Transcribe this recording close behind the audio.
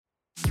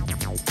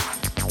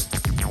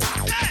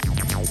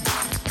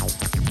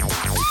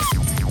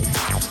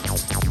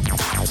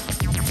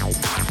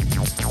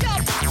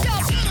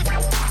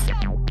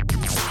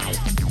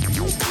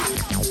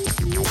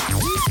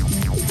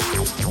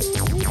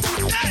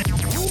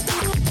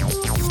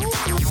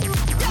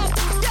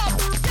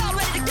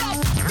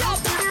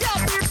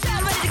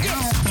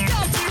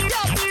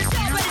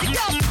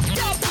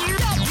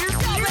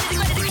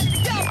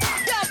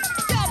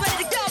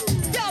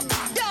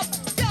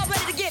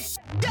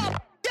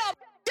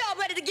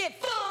to get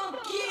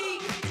funky.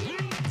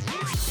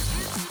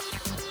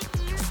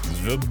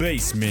 The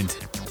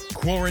Basement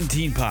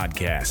Quarantine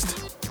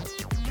Podcast.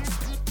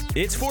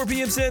 It's 4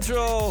 p.m.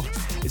 Central.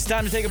 It's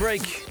time to take a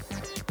break.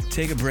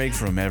 Take a break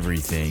from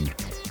everything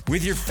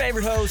with your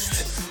favorite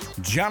host,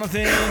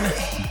 Jonathan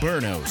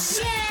Bernos.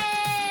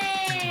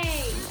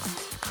 Yay!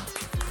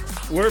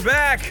 We're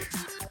back.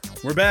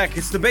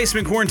 It's the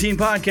Basement Quarantine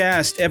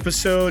Podcast,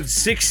 episode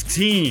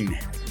 16.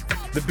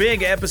 The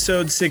big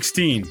episode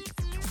 16.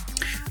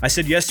 I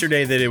said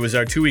yesterday that it was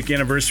our 2-week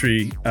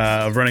anniversary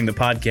of running the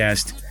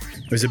podcast.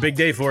 It was a big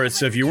day for it,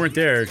 so if you weren't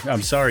there,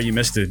 I'm sorry you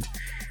missed it.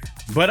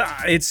 But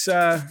it's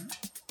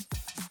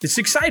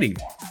exciting.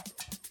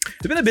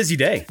 It's been a busy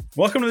day.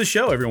 Welcome to the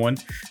show, everyone.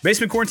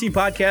 Basement Quarantine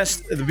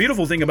Podcast. The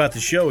beautiful thing about the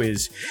show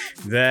is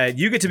that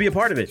you get to be a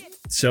part of it.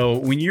 So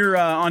when you're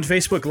on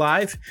Facebook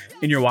Live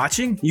and you're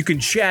watching, you can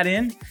chat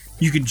in,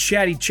 you can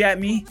chat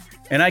me,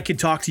 and I can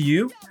talk to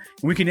you,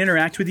 and we can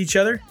interact with each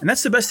other. And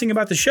that's the best thing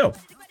about the show.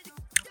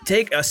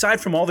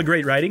 Aside from all the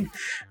great writing,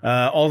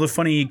 all the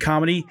funny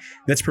comedy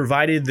that's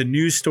provided, the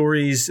news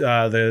stories,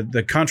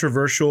 the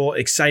controversial,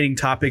 exciting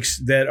topics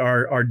that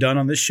are done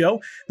on this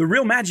show, the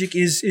real magic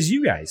is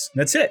you guys.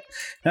 That's it.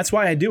 That's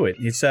why I do it.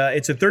 It's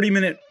a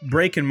 30-minute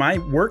break in my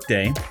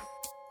workday,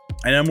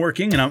 and I'm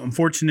working, and I'm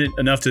fortunate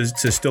enough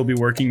to still be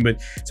working,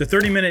 but it's a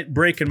 30-minute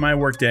break in my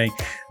workday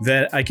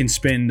that I can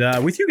spend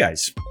with you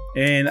guys,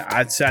 and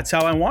that's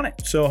how I want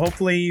it. So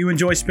hopefully you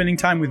enjoy spending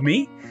time with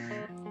me.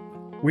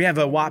 We have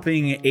a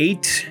whopping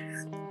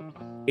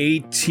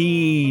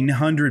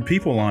 1,800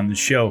 people on the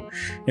show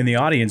in the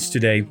audience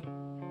today.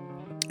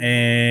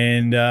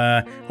 And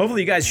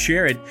hopefully you guys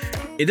share it.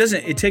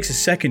 It takes a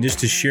second just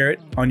to share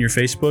it on your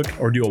Facebook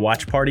or do a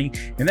watch party,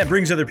 and that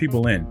brings other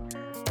people in.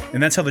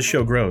 And that's how the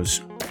show grows.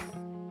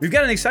 We've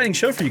got an exciting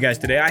show for you guys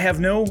today.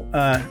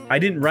 I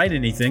didn't write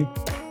anything.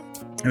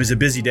 It was a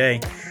busy day.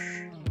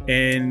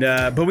 And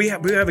but we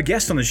have a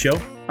guest on the show.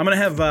 I'm gonna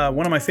have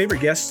one of my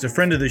favorite guests, a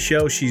friend of the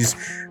show. She's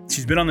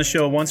been on the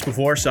show once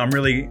before, so I'm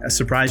really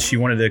surprised she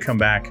wanted to come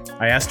back.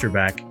 I asked her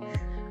back,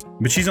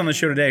 but she's on the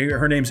show today.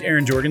 Her name's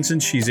Erin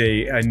Jorgensen. She's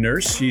a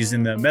nurse. She's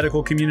in the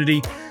medical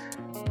community.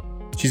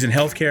 She's in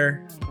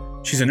healthcare.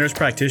 She's a nurse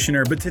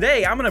practitioner. But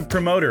today I'm gonna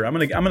promote her.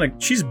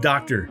 She's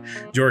Dr.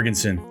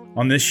 Jorgensen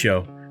on this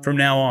show from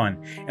now on,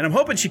 and I'm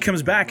hoping she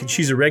comes back and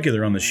she's a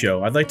regular on the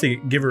show. I'd like to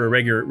give her a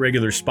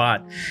regular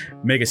spot,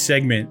 make a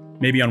segment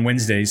maybe on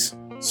Wednesdays,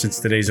 since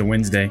today's a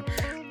Wednesday.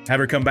 Have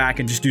her come back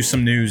and just do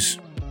some news,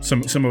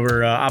 some of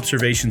her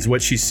observations,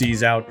 what she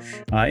sees out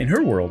in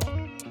her world,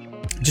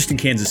 just in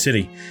Kansas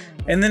City,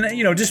 and then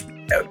just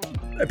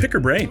pick her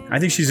brain. I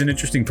think she's an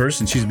interesting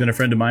person. She's been a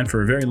friend of mine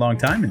for a very long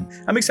time, and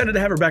I'm excited to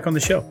have her back on the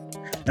show.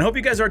 And I hope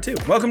you guys are too.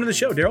 Welcome to the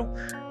show, Daryl.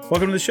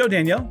 Welcome to the show,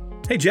 Danielle.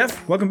 Hey,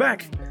 Jeff. Welcome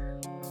back.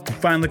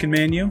 Fine looking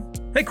man, you.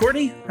 Hey,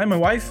 Courtney. Hi, my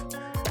wife.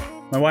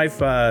 My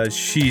wife,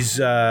 she's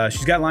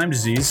got Lyme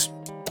disease.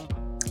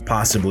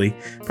 Possibly,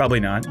 probably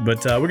not.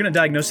 But we're going to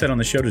diagnose that on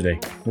the show today.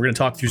 We're going to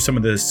talk through some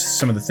of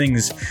the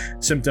things,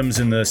 symptoms,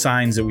 and the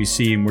signs that we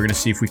see, and we're going to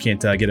see if we can't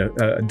get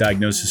a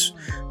diagnosis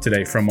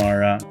today from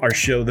our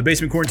show, the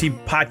Basement Quarantine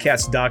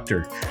Podcast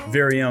doctor,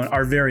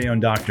 our very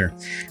own doctor.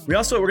 We're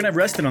going to have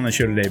Reston on the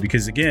show today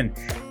because, again,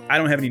 I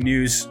don't have any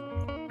news.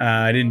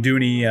 I didn't do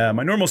any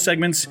my normal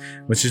segments,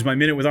 which is my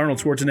Minute with Arnold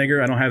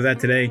Schwarzenegger. I don't have that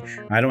today.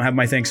 I don't have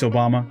my Thanks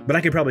Obama, but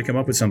I could probably come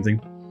up with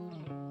something.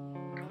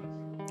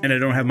 And I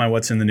don't have my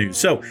What's in the News.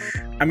 So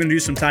I'm going to do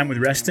some time with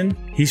Reston.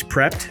 He's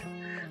prepped.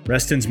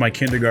 Reston's my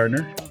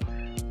kindergartner,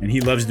 and he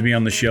loves to be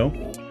on the show.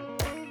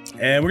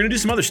 And we're going to do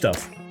some other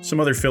stuff, some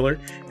other filler.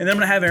 And then I'm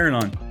going to have Erin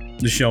on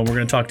the show. We're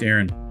going to talk to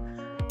Erin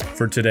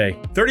for today.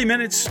 30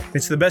 minutes.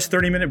 It's the best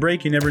 30-minute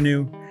break you never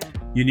knew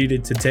you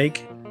needed to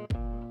take.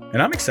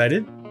 And I'm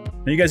excited.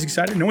 Are you guys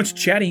excited? No one's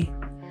chatty.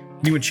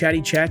 Anyone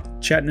chatting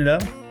it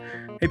up?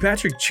 Hey,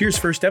 Patrick, cheers,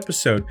 first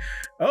episode.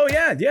 Oh,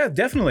 yeah,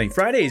 definitely.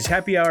 Fridays,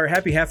 happy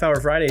half-hour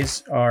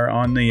Fridays are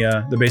on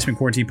the Basement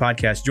Quarantine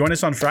Podcast. Join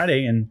us on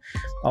Friday, and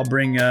I'll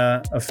bring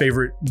a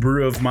favorite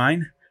brew of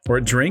mine or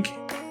a drink,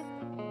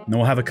 and then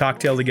we'll have a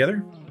cocktail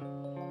together.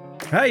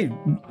 Hi,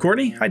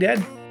 Courtney. Hi,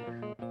 Dad.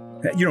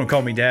 You don't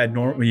call me Dad,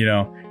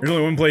 there's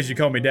only one place you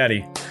call me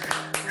Daddy.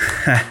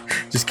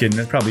 Just kidding.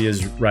 That probably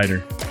is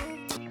Ryder.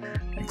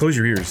 Close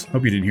your ears.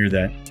 Hope you didn't hear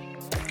that.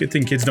 Good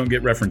thing kids don't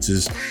get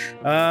references.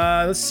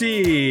 Let's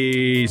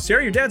see.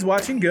 Sarah, your dad's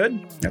watching.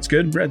 Good. That's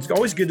good. It's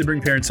always good to bring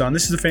parents on.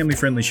 This is a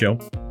family-friendly show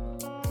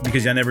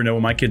because I never know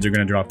when my kids are going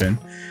to drop in.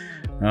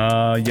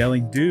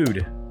 Yelling,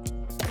 dude.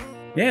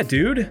 Yeah,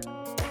 dude.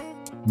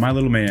 My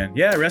little man.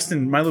 Yeah,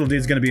 Reston, my little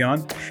dude's going to be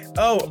on.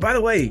 Oh, by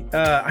the way,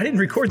 I didn't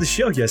record the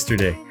show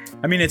yesterday.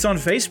 I mean, it's on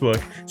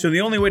Facebook, so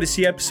the only way to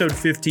see episode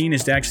 15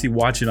 is to actually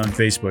watch it on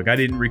Facebook. I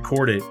didn't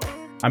record it.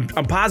 I'm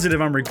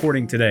positive I'm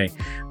recording today,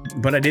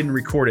 but I didn't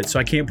record it, so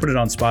I can't put it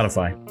on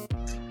Spotify.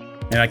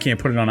 And I can't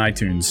put it on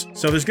iTunes.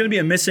 So there's going to be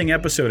a missing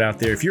episode out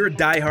there. If you're a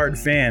diehard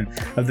fan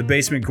of the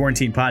Basement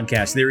Quarantine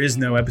Podcast, there is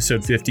no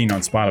episode 15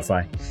 on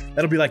Spotify.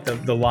 That'll be like the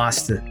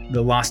lost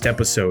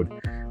episode.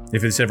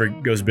 If this ever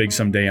goes big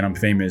someday and I'm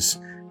famous,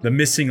 the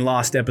missing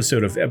lost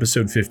episode of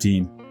episode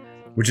 15,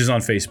 which is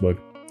on Facebook.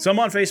 So I'm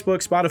on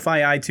Facebook,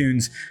 Spotify,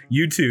 iTunes,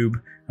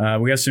 YouTube.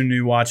 We have some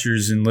new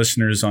watchers and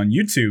listeners on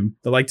YouTube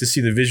that like to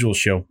see the visual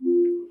show.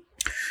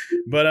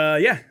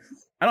 But yeah,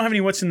 I don't have any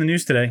what's in the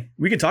news today.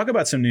 We can talk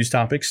about some news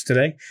topics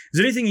today. Is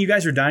there anything you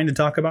guys are dying to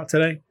talk about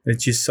today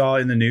that you saw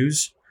in the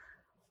news?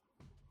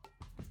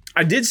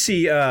 I did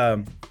see,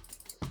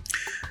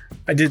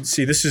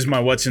 this is my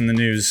what's in the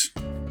news.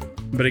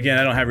 But again,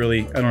 I don't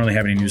really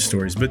have any news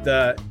stories. But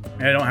I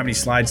don't have any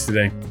slides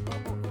today.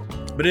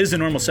 But it is a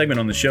normal segment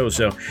on the show.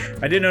 So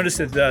I did notice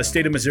that the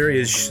state of Missouri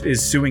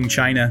is suing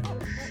China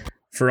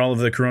for all of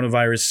the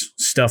coronavirus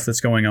stuff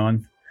that's going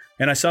on.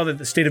 And I saw that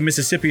the state of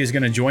Mississippi is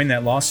going to join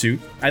that lawsuit.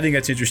 I think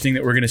that's interesting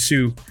that we're going to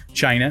sue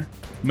China.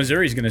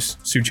 Missouri is going to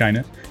sue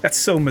China. That's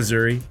so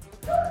Missouri.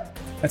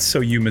 That's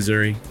so you,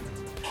 Missouri.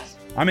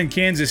 I'm in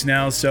Kansas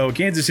now, so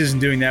Kansas isn't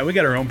doing that. We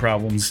got our own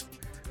problems.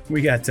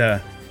 We got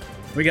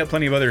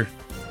plenty of other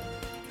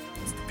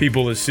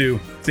people to sue,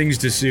 things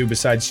to sue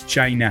besides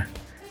China.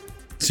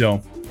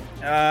 So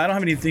I don't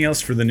have anything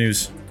else for the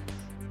news.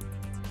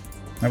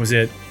 That was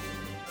it.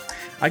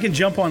 I can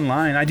jump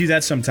online. I do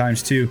that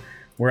sometimes too,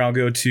 where I'll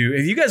go to,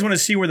 if you guys want to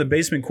see where the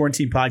Basement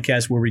Quarantine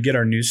Podcast, where we get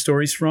our news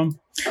stories from,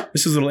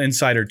 this is a little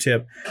insider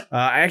tip.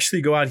 I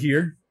actually go out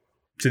here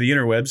to the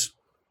interwebs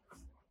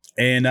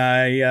and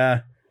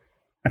I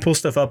pull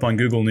stuff up on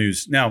Google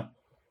News. Now,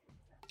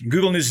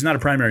 Google News is not a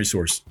primary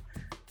source.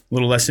 A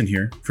little lesson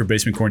here for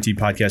Basement Quarantine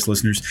Podcast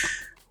listeners.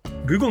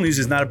 Google News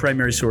is not a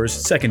primary source,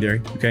 it's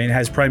secondary, okay? It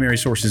has primary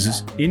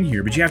sources in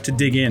here, but you have to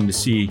dig in to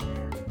see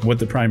what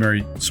the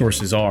primary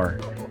sources are.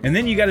 And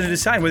then you got to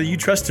decide whether you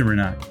trust them or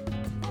not.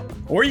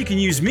 Or you can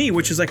use me,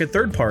 which is like a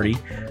third party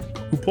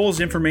who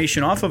pulls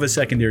information off of a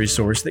secondary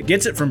source that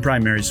gets it from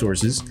primary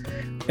sources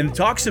and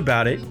talks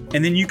about it,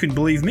 and then you can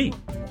believe me,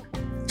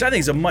 which I think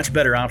is a much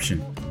better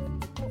option.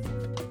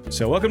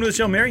 So welcome to the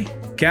show, Mary,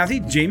 Kathy,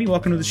 Jamie.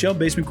 Welcome to the show,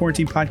 Basement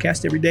Quarantine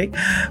Podcast, every day,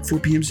 4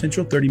 p.m.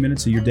 Central, 30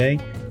 minutes of your day.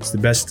 It's the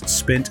best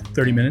spent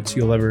 30 minutes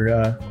you'll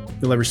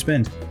ever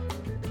spend.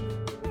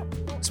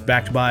 It's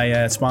backed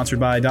by, sponsored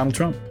by Donald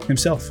Trump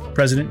himself,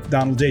 President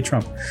Donald J.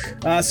 Trump.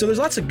 So there's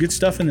lots of good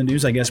stuff in the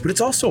news, I guess, but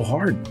it's also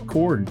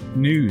hardcore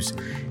news.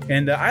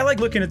 And I like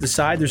looking at the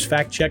side. There's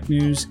fact check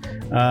news.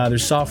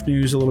 There's soft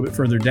news a little bit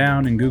further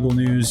down in Google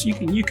News.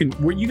 You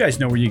guys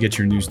know where you get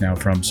your news now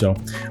from. So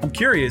I'm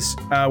curious,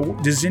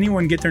 does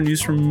anyone get their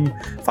news from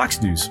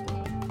Fox News?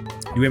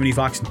 Do we have any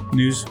Fox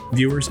News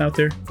viewers out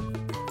there?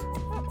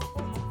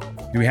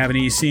 Do we have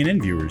any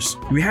CNN viewers?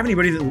 Do we have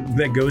anybody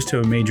that goes to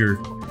a major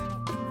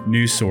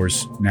news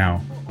source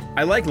now?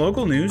 I like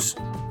local news.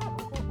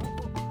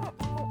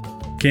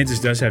 Kansas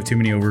does have too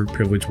many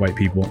overprivileged white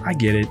people. I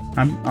get it.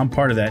 I'm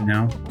part of that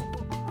now.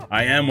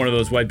 I am one of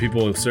those white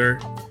people, sir.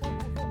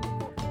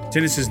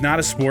 Tennis is not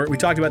a sport. We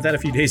talked about that a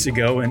few days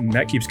ago, and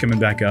that keeps coming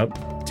back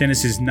up.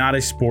 Tennis is not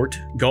a sport.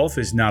 Golf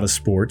is not a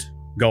sport.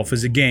 Golf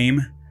is a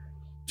game.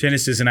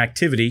 Tennis is an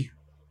activity.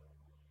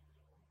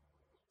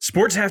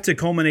 Sports have to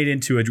culminate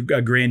into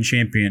a grand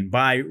champion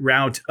by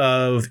route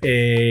of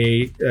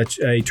a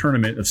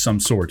tournament of some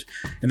sort.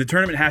 And the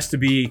tournament has to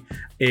be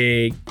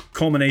a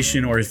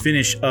culmination or a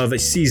finish of a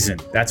season.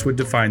 That's what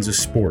defines a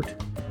sport.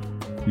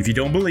 If you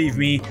don't believe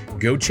me,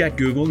 go check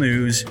Google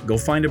News, go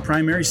find a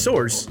primary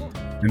source,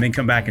 and then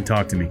come back and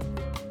talk to me.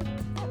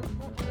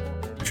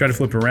 I try to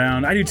flip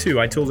around. I do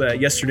too. I told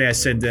yesterday, I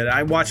said that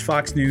I watch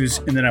Fox News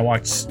and then I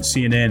watch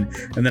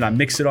CNN, and then I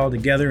mix it all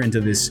together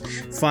into this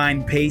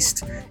fine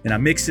paste, and I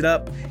mix it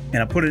up and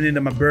I put it into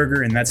my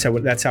burger, and that's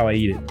how I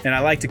eat it. And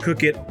I like to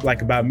cook it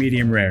like about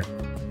medium rare.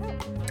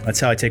 That's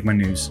how I take my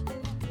news.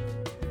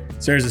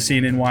 Sarah's a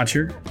CNN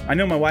watcher. I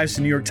know my wife's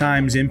the New York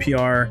Times,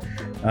 NPR,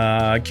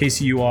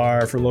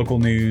 KCUR for local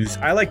news.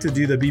 I like to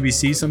do the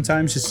BBC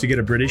sometimes just to get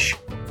a British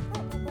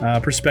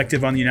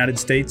perspective on the United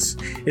States.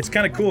 It's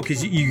kind of cool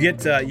because you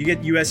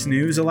get U.S.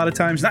 news a lot of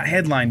times, not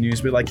headline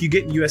news, but like you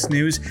get U.S.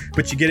 news,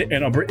 but you get it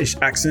in a British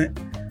accent.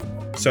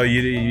 So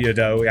you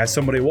have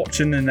somebody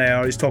watching and they're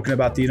always talking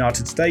about the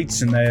United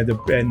States and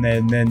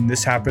then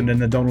this happened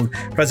and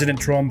the President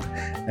Trump,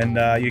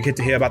 and you get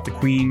to hear about the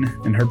Queen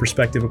and her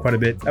perspective quite a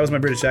bit. That was my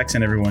British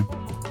accent, everyone.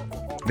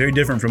 Very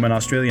different from an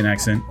Australian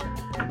accent.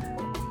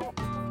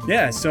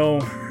 Yeah, so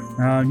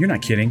you're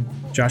not kidding.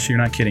 Josh, you're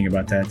not kidding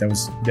about that. That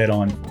was dead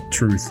on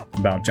truth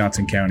about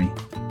Johnson County.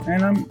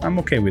 And I'm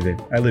okay with it.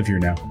 I live here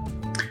now.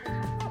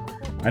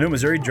 I know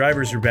Missouri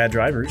drivers are bad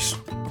drivers.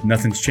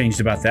 Nothing's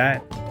changed about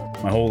that.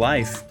 My whole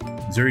life,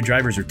 Missouri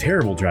drivers are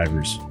terrible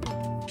drivers.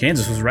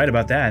 Kansas was right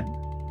about that.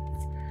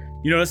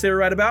 You know what else they were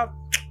right about?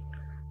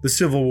 The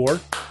Civil War.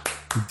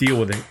 Deal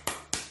with it.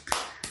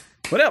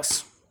 What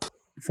else?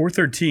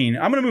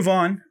 4:13. I'm gonna move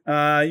on.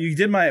 We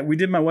did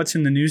my what's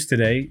in the news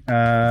today.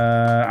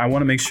 I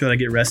want to make sure that I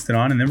get rested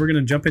on, and then we're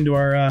gonna jump into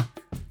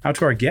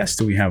our guest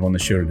that we have on the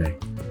show today,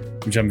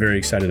 which I'm very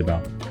excited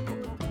about.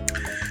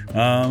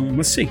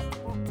 Let's see.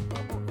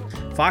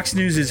 Fox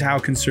News is how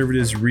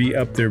conservatives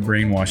re-up their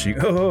brainwashing.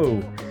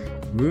 Oh,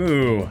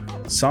 ooh,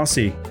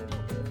 saucy.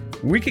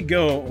 We could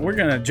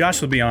go.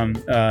 Josh will be on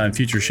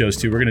future shows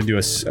too. We're gonna do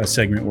a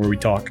segment where we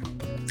talk.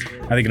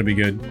 I think it'll be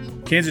good.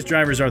 Kansas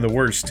drivers are the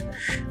worst.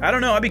 I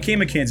don't know. I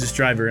became a Kansas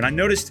driver, and I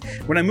noticed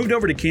when I moved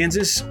over to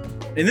Kansas,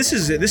 and this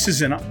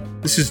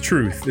is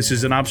truth. This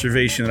is an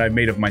observation that I've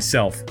made of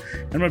myself.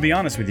 I'm gonna be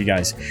honest with you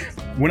guys.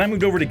 When I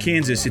moved over to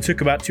Kansas, it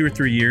took about 2 or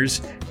 3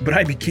 years, but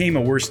I became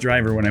a worse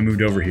driver when I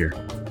moved over here.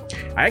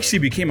 I actually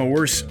became a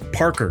worse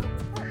parker.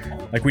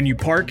 Like when you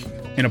park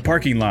in a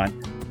parking lot,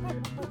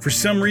 for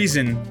some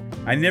reason,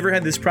 I never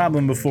had this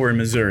problem before in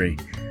Missouri.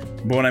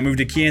 But when I moved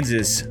to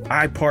Kansas,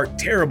 I parked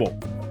terrible.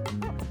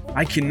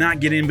 I cannot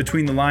get in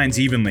between the lines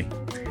evenly.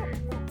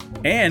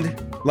 And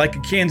like a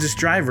Kansas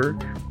driver,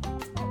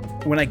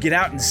 when I get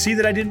out and see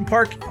that I didn't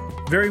park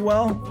very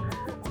well,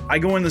 I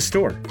go in the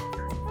store.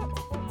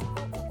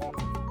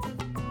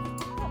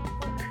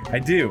 I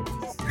do.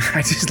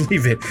 I just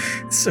leave it.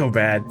 It's so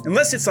bad.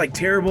 Unless it's like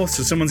terrible,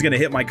 so someone's gonna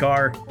hit my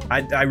car,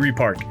 I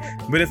repark.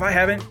 But if I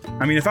haven't,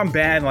 if I'm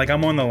bad, like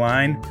I'm on the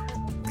line,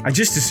 I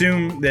just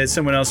assume that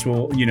someone else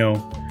will,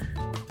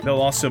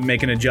 they'll also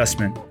make an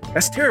adjustment.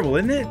 That's terrible,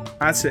 isn't it?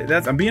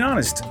 I'm being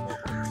honest.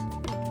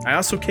 I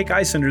also kick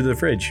ice under the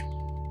fridge.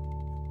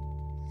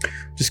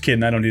 Just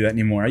kidding, I don't do that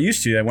anymore. I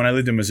used to do that when I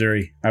lived in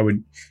Missouri.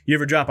 You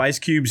ever drop ice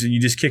cubes and you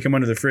just kick them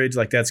under the fridge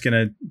like that's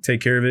gonna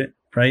take care of it,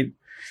 right?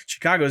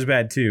 Chicago's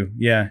bad too.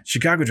 Yeah,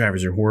 Chicago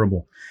drivers are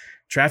horrible.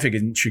 Traffic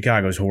in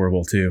Chicago is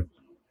horrible too.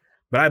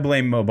 But I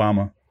blame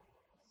Obama.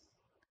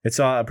 It's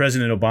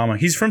President Obama.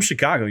 He's from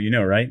Chicago,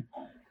 right?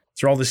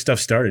 That's where all this stuff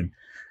started.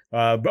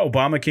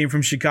 Obama came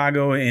from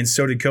Chicago, and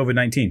so did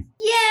COVID-19.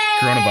 Yay!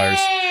 Coronavirus.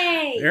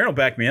 Aaron will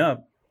back me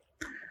up.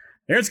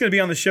 Erin's going to be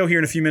on the show here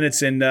in a few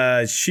minutes, and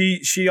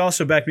she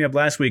also backed me up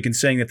last week in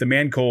saying that the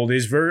man cold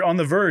is on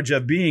the verge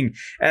of being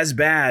as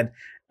bad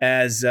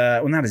as,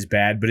 not as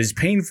bad, but as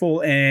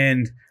painful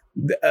and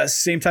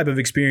same type of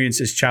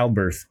experience as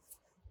childbirth.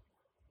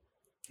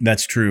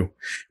 That's true.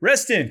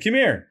 Reston, come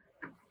here.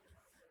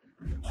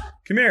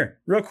 Come here,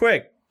 real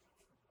quick.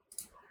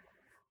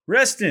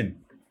 Reston.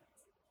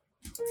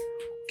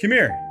 Come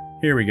here.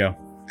 Here we go.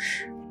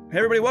 Hey,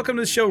 everybody, welcome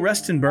to the show,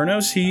 Reston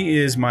Burnos. He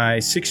is my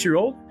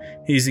 6-year-old.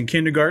 He's in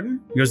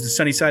kindergarten. He goes to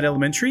Sunnyside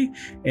Elementary,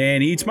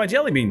 and he eats my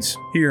jelly beans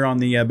here on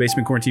the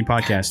Basement Quarantine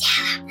Podcast.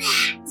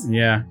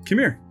 Yeah, come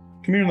here.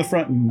 Come here in the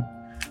front and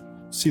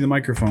see the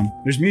microphone.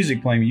 There's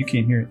music playing, but you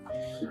can't hear it.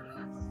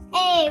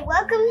 Hey,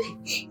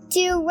 welcome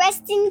to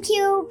Reston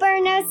Q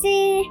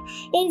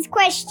Burnos'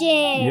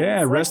 question.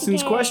 Yeah,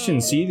 Reston's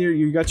question. See, there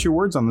you got your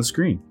words on the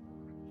screen.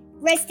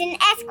 Reston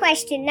S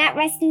question, not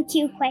Reston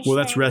Q question. Well,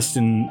 that's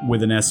Reston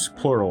with an S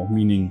plural,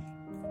 meaning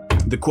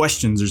the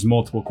questions. There's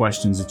multiple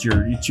questions. It's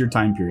your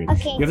time period.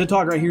 Okay. You have to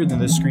talk right here to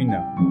this screen,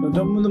 though.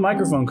 Don't move the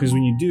microphone, because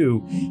when you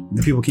do,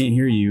 the people can't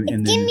hear you.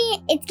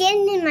 It's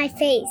getting in my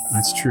face.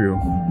 That's true.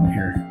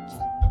 Here.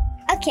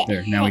 Okay.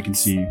 There. Now we can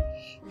see you.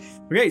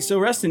 Okay, so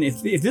Reston,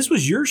 if this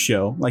was your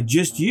show, like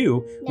just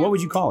you, No. what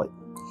would you call it?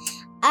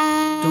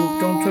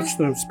 Don't touch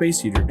the space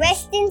heater.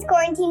 Reston's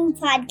Quarantine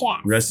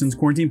Podcast. Reston's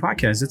Quarantine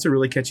Podcast. That's a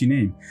really catchy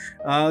name.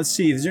 Let's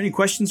see. Is there any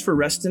questions for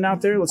Reston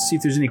out there? Let's see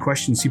if there's any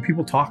questions. See,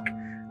 people talk.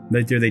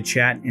 They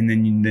chat, and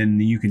then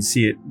you can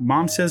see it.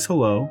 Mom says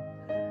hello.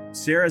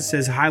 Sarah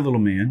says hi, little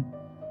man.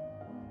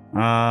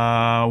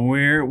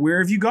 Where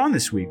have you gone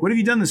this week? What have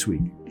you done this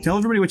week? Tell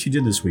everybody what you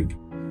did this week.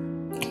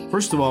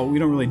 First of all, we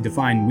don't really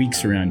define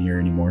weeks around here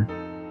anymore,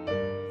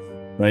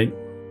 right?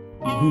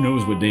 Who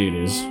knows what day it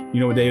is? You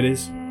know what day it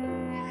is?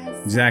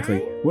 Exactly.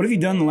 What have you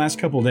done the last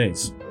couple of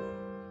days?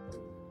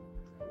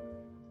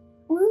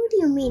 What do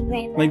you mean,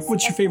 right? Like,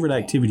 what's your favorite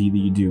activity that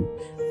you do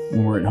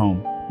when we're at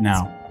home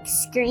now?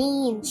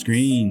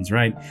 Screens,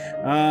 right.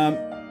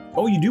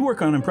 You do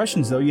work on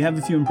impressions, though. You have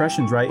a few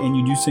impressions, right? And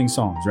you do sing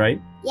songs,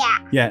 right? Yeah.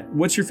 Yeah.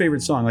 What's your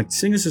favorite song? Like,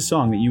 sing us a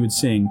song that you would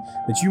sing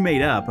that you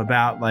made up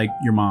about, like,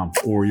 your mom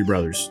or your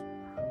brothers.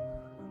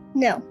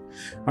 No.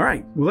 All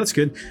right. Well, that's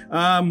good.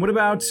 What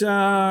about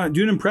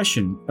do an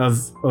impression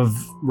of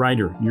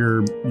Ryder,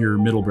 your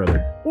middle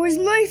brother? Where's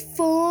my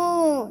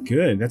phone?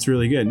 Good. That's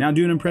really good. Now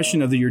do an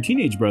impression of your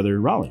teenage brother,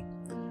 Raleigh.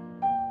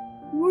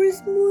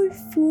 Where's my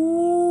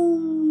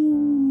phone?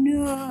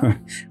 A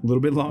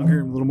little bit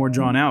longer, a little more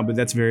drawn out, but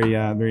that's very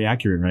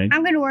accurate, right?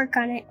 I'm going to work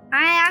on it.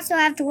 I also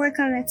have to work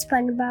on that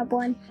SpongeBob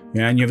one.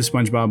 Yeah, and you have a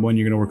SpongeBob one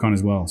you're going to work on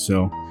as well.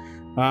 So,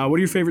 what are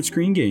your favorite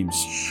screen games?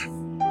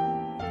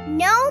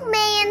 No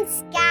Man's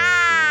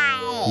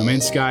Sky. No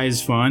Man's Sky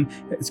is fun.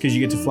 It's because you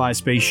get to fly a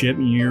spaceship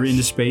and you're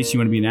into space. You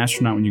want to be an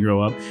astronaut when you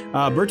grow up.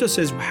 Berto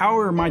says, how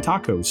are my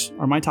tacos?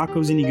 Are my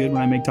tacos any good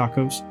when I make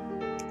tacos?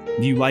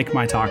 Do you like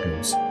my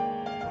tacos?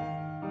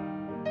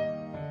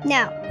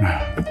 No.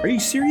 Are you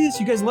serious?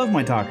 You guys love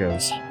my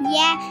tacos.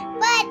 Yeah,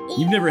 but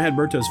You've never had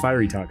Berto's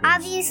fiery tacos.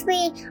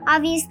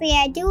 obviously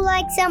I do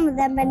like some of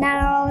them, but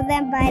not all of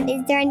them. But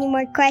is there any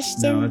more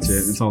questions? No, that's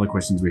it. That's all the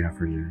questions we have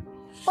for you.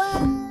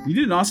 Well, You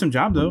did an awesome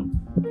job, though.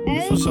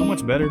 You feel so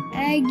much better.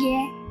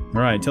 yeah.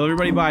 All right, tell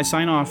everybody bye.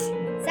 Sign off.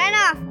 Sign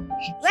off.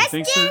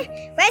 thanks for-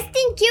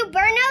 Reston Q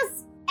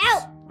Burnos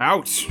out.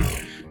 Out.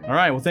 All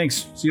right, well,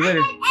 thanks. See you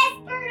later. S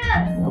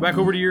Burnos. Go back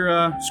over to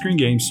your screen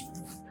games.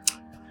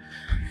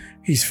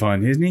 He's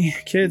fun, isn't he,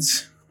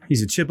 kids?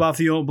 He's a chip off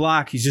the old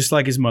block. He's just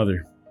like his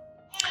mother.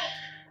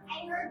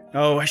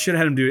 Oh, I should have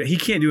had him do it. He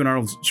can't do an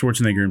Arnold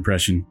Schwarzenegger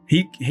impression.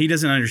 He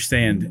doesn't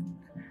understand.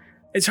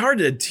 It's hard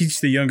to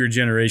teach the younger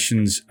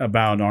generations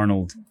about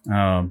Arnold.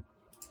 You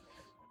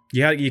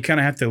kind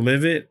of have to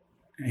live it.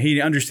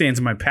 He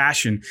understands my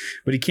passion,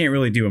 but he can't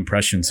really do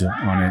impressions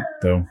on it,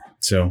 though.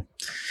 So,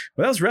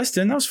 well, that was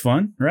Reston. That was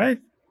fun, right?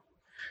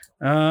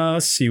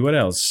 Let's see. What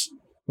else?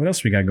 What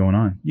else we got going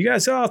on? You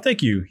guys, oh,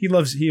 thank you. He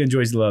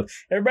enjoys the love.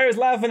 Everybody was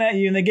laughing at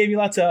you, and they gave you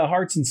lots of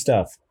hearts and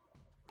stuff.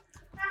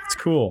 It's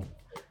cool.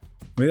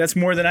 I mean, that's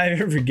more than I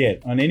ever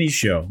get on any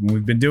show. And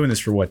we've been doing this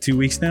for, 2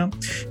 weeks now?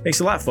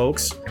 Thanks a lot,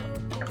 folks.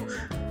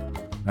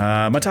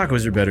 My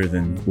tacos are better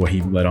than what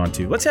he led on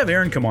to. Let's have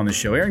Aaron come on the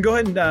show. Aaron, go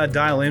ahead and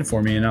dial in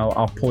for me, and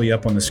I'll pull you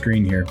up on the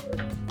screen here.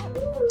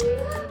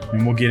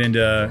 And we'll get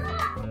into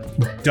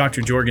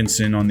Dr.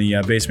 Jorgensen on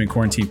the Basement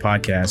Quarantine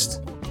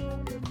podcast.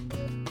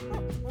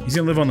 He's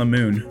going to live on the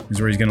moon,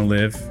 is where he's going to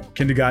live.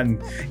 Kindergarten,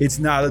 it's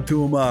not a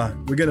tumor.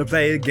 We're going to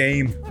play a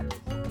game.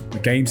 The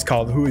game's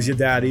called Who is Your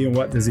Daddy and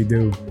What Does He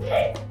Do?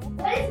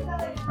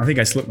 I think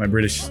I slipped my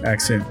British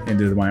accent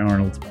into my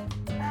Arnold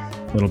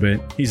a little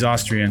bit. He's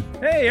Austrian.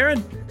 Hey,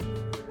 Aaron.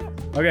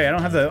 Okay, I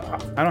don't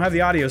have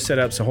the audio set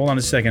up, so hold on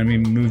a second. Let me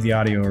move the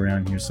audio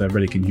around here so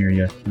everybody can hear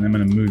you. And I'm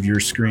going to move your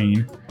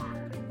screen.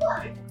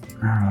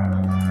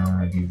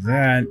 Do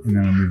that, and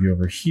then I'll move you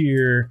over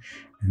here.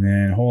 And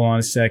then hold on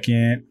a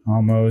second.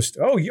 Almost.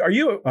 Oh, are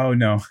you? Oh,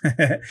 no.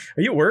 Are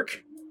you at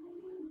work?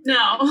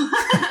 No.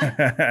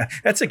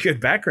 That's a good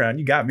background.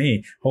 You got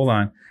me. Hold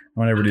on. I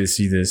want everybody to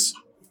see this.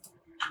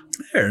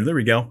 There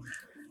we go.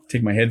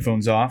 Take my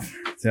headphones off.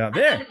 So,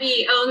 there. Let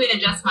me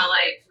adjust my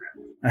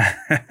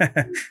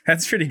light.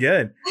 That's pretty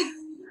good.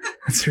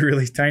 That's a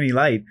really tiny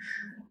light.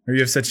 Or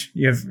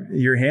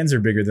your hands are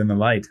bigger than the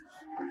light.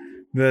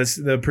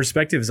 The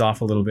perspective is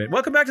off a little bit.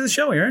 Welcome back to the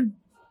show, Aaron.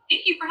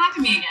 Thank you for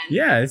having me again.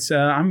 Yeah, it's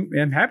I'm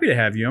happy to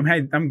have you.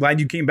 I'm glad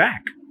you came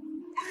back.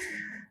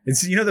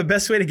 It's the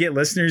best way to get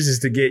listeners is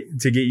to get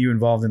you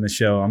involved in the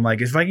show. I'm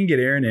like, if I can get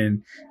Erin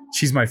in,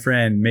 she's my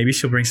friend. Maybe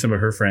she'll bring some of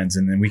her friends,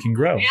 and then we can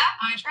grow. Yeah,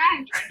 I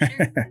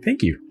try.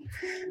 Thank you.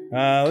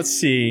 Let's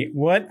see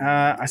what.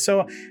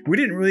 So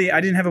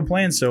I didn't have a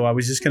plan, so I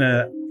was just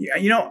gonna.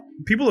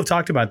 People have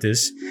talked about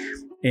this,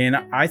 and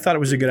I thought it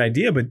was a good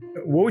idea. But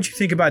what would you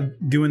think about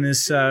doing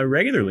this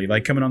regularly,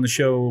 like coming on the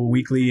show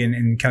weekly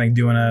and kind of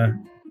doing a?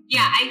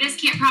 Yeah, I just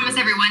can't promise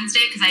every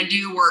Wednesday because I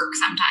do work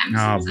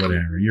sometimes. Oh,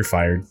 whatever. You're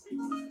fired.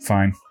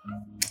 Fine.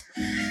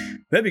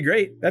 That'd be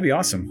great. That'd be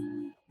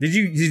awesome.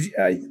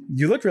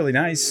 You look really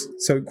nice.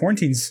 So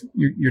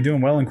you're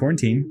doing well in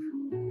quarantine.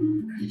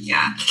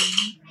 Yeah.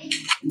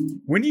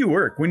 When do you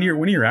work? When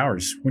are your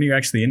hours? When are you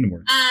actually into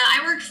work? I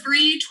work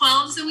 3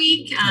 12s a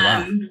week.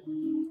 Wow.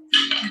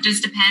 It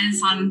just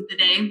depends on the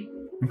day.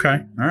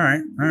 Okay. All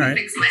right.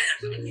 Fix my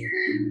headphone here.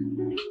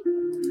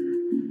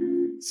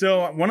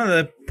 So one of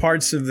the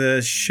parts of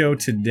the show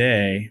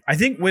today, I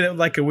think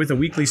with a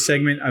weekly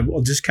segment, I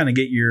will just kind of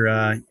get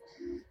your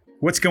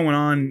what's going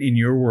on in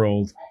your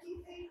world,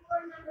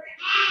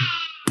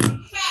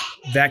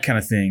 that kind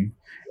of thing,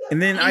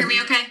 and then Can you hear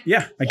me okay?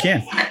 Yeah, I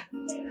can. Okay.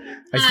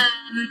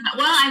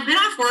 Well, I've been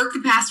off work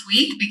the past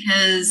week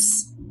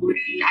because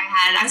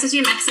I'm supposed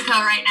to be in Mexico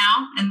right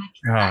now, and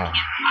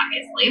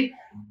obviously.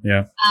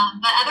 Yeah.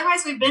 But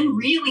otherwise, we've been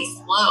really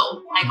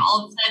slow. Like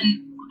all of a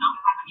sudden, we don't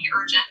have any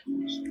urgent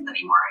issues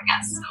anymore, I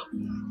guess. So,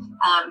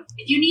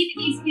 if you need to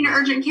be seen in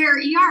urgent care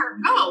ER,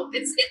 go.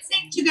 It's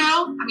safe to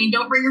go. I mean,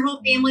 don't bring your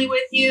whole family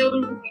with you.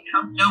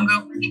 Don't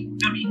go for people who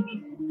don't need to be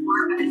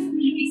anymore. But if you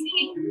need to be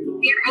seen,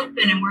 we're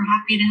open and we're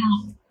happy to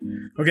help.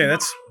 Okay,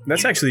 that's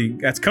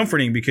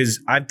comforting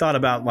because I've thought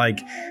about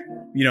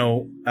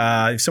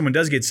if someone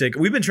does get sick,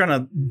 we've been trying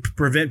to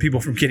prevent people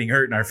from getting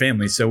hurt in our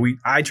family. So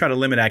I try to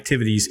limit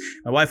activities.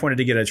 My wife wanted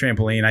to get a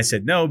trampoline. I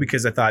said no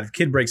because I thought if a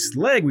kid breaks his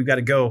leg, we've got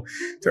to go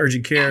to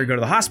urgent care, go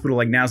to the hospital.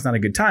 Like now's not a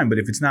good time. But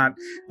if it's not,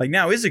 like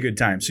now is a good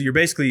time. So you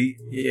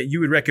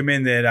would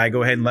recommend that I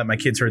go ahead and let my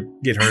kids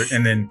get hurt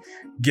and then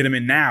get them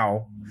in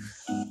now.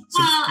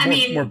 So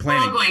more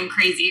planning. We're all going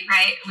crazy,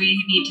 right?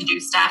 We need to do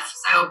stuff.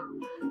 So.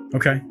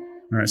 Okay.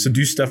 All right. So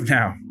do stuff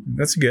now.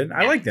 That's good.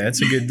 I like that.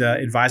 It's a good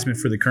advisement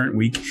for the current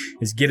week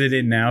is get it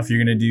in now if you're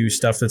going to do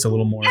stuff that's a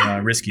little more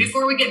risky.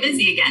 Before we get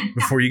busy again.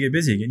 Before you get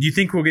busy again. Do you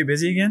think we'll get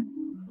busy again?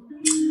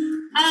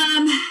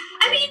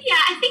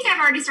 I think I've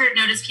already started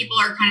to notice people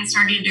are kind of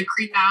starting to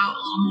creep out a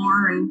little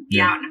more and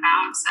be out and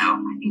about. So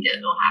I think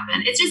it'll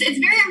happen. It's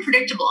very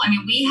unpredictable. I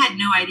mean, we had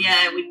no idea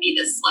it would be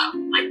this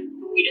slow. Like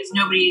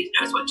nobody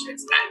knows what to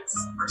expect.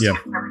 First time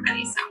for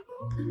everybody. So.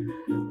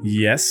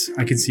 Yes,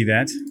 I can see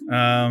that.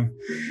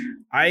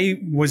 I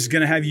was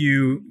going to have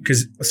you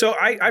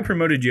I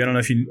promoted you. I don't know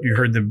if you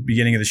heard the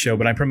beginning of the show,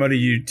 but I promoted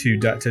you to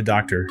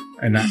doctor.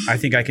 And I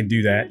think I can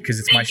do that because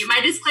it's Thank you. My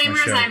disclaimer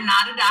is I'm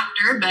not a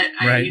doctor, but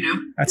right.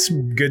 That's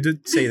good to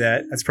say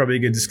that. That's probably a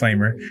good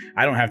disclaimer.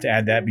 I don't have to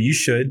add that, but you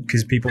should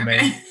because people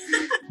may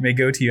may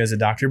go to you as a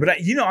doctor. But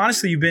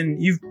honestly, you've been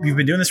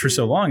doing this for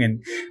so long,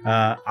 and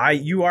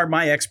you are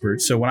my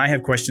expert. So when I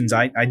have questions,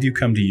 I do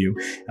come to you.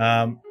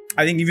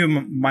 I think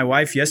even my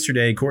wife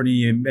yesterday,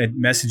 Courtney, had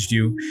messaged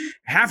you,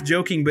 half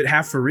joking but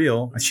half for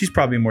real. She's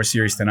probably more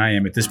serious than I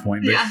am at this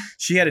point, but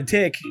she had a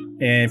tick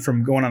and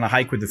from going on a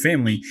hike with the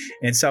family,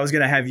 and so I was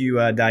going to have you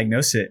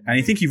diagnose it. And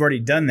I think you've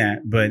already done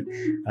that, but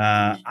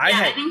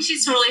I think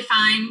she's totally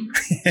fine.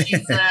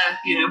 She's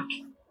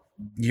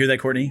You hear that,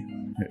 Courtney?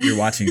 You're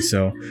watching,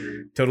 so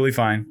totally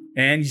fine.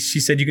 And she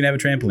said you can have a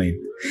trampoline.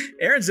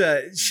 Erin's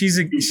she's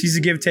a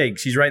give take.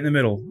 She's right in the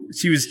middle.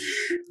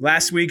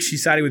 Last week she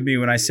sided with me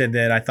when I said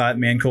that I thought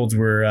man colds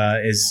were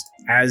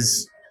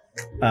as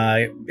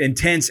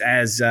intense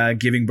as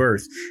giving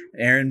birth.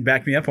 Erin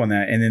backed me up on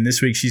that, and then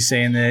this week she's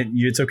saying that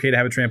it's okay to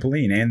have a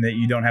trampoline and that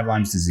you don't have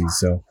Lyme's disease.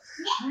 So,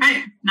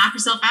 right, knock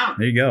yourself out.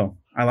 There you go.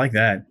 I like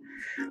that.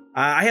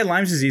 I had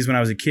Lyme's disease when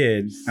I was a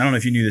kid. I don't know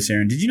if you knew this,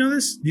 Erin. Did you know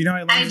this? Do you know I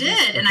had Lyme's disease?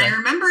 I did, and I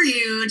remember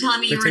you telling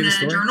me you were in a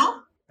journal.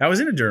 I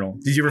was in a journal.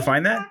 Did you ever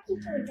find that?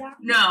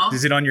 No.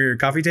 Is it on your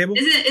coffee table?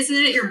 Isn't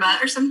it your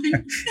butt or something?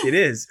 It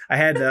is. I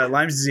had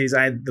Lyme's disease.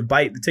 I had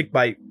the tick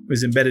bite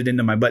was embedded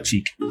into my butt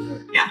cheek.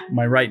 Yeah.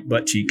 My right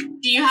butt cheek.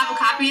 Do you have a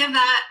copy of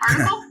that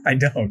article? I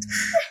don't.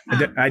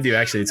 Oh. I do,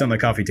 actually. It's on the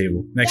coffee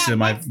table next to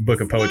my book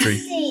of poetry.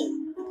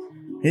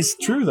 It's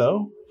true,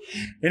 though.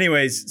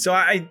 Anyways, so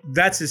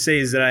that's to say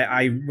is that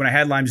I when I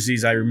had Lyme's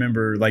disease, I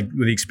remember like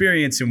with the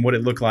experience and what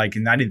it looked like,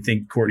 and I didn't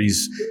think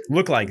Courtney's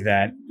looked like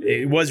that.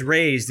 It was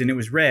raised and it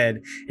was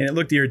red and it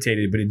looked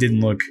irritated, but it didn't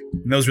look.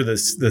 And those were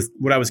the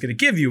what I was going to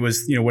give you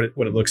was what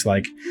it looks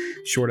like,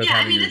 short of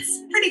having. It's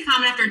pretty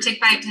common after a tick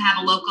bite to have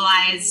a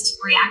localized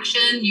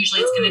reaction.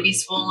 Usually, it's going to be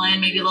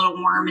swollen, maybe a little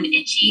warm and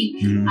itchy.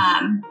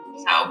 Mm-hmm.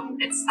 So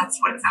that's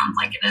what it sounds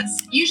like it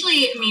is.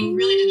 Usually,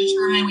 really to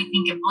determine, we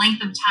think of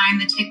length of time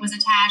the tick was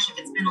attached. If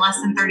it's been less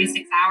than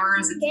 36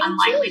 hours, it's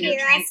unlikely to have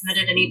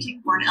transmitted any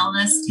tick-borne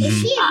illness. Is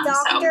she a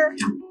doctor?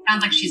 So,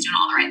 sounds like she's doing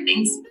all the right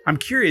things. I'm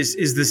curious,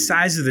 is the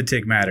size of the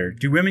tick matter?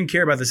 Do women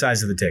care about the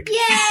size of the tick?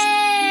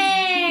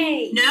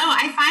 Yay! No,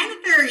 I find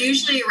that they're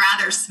usually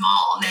rather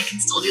small and they can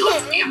still do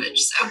lots of damage.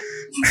 So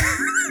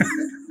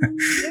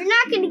you're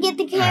not going to get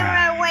the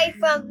camera away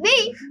from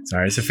me.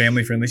 Sorry, it's a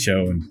family-friendly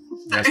show, and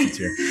Justin's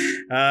here.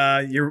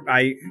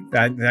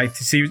 I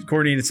see,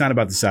 Courtney. It's not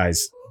about the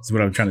size. Is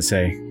what I'm trying to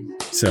say.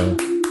 So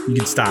you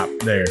can stop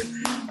there.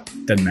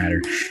 Doesn't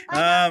matter.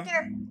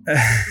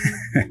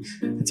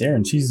 It's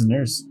Erin. She's the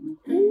nurse.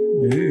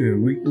 Ooh,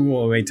 we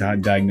will wait to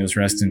diagnose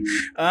Reston.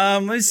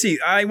 Let's see.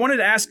 I wanted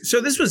to ask. So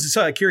this was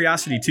a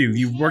curiosity too.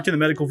 You worked in the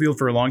medical field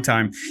for a long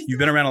time. You've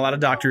been around a lot of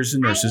doctors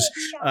and nurses.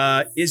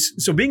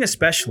 So being a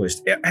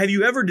specialist, have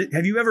you ever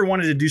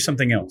wanted to do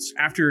something else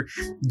after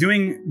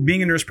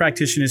being a nurse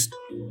practitioner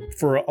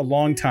for a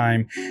long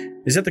time?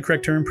 Is that the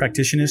correct term?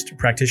 Practitioner.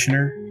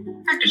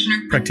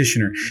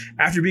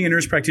 After being a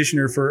nurse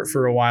practitioner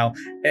for a while,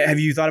 have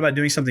you thought about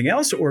doing something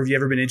else, or have you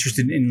ever been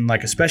interested in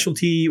like a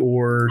specialty?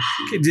 Or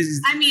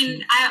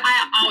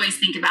I always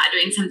think about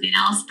doing something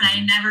else, but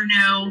I never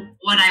know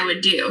what I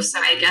would do. So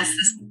I guess this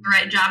is the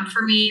right job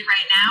for me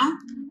right now.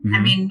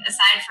 Mm-hmm.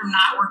 Aside from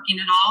not working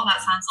at all,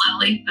 that sounds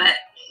lovely, but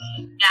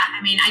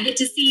yeah, I get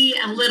to see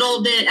a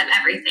little bit of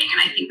everything,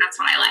 and I think that's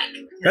what I like.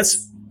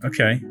 That's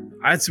okay.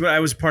 That's what I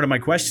was part of my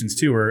questions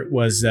too, or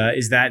is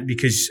that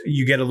because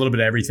you get a little bit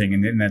of everything,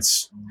 and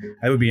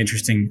that would be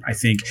interesting. I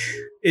think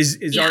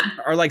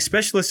are like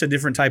specialists a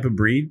different type of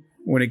breed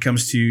when it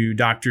comes to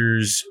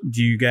doctors?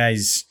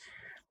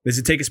 Does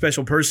it take a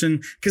special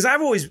person? Because I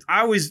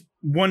always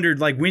wondered,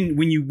 like when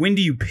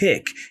do you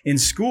pick in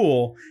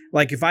school?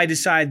 Like if I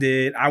decide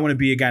that I want to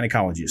be a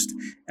gynecologist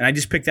and I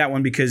just pick that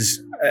one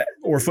because,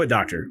 or foot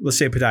doctor, let's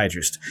say a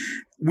podiatrist.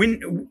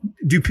 When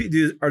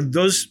are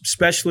those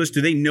specialists?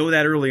 Do they know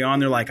that early on?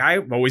 They're like,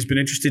 I've always been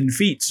interested in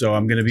feet, so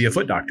I'm going to be a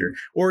foot doctor.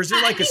 Or is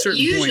there like a certain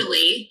usually,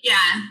 point? Yeah.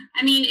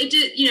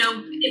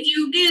 If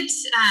you get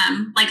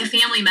like a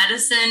family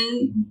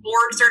medicine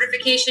board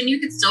certification, you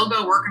could still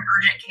go work in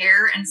urgent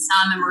care in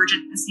some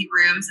emergency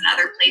rooms and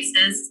other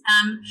places.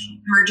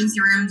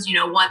 Emergency rooms,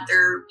 want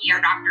their ER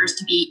doctors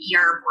to be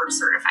ER board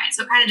certified.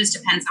 So it kind of just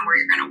depends on where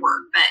you're going to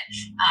work. But,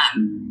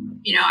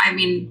 I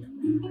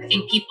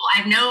think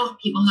I know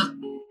people who have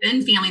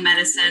been family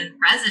medicine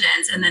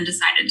residents and then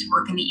decided to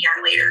work in the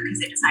ER later because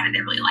they decided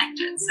they really liked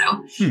it.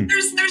 So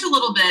there's a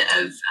little bit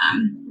of,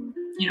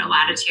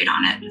 latitude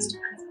on it. Just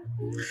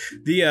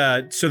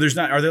depends. So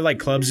are there like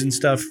clubs and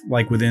stuff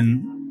like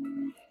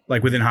within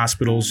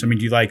hospitals? Do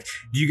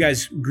you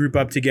guys group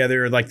up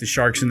together like the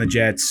Sharks and the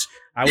Jets?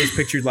 I always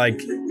pictured like,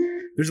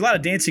 there's a lot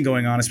of dancing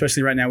going on,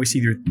 especially right now we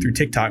see through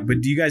TikTok,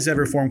 but do you guys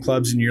ever form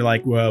clubs and you're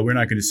like, well, we're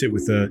not going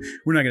to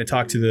we're not going to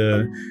talk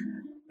to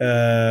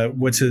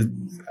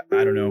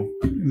I don't know.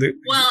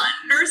 Well,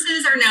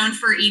 nurses are known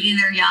for eating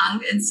their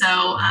young. And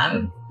so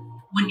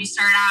when you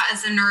start out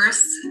as a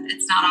nurse,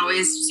 it's not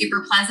always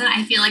super pleasant.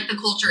 I feel like the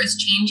culture is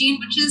changing,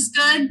 which is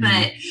good.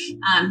 But,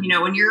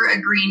 when you're a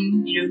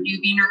green,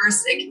 newbie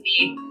nurse, it can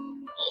be a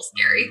little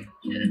scary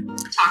to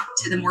talk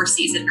to the more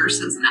seasoned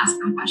nurses and ask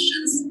them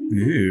questions.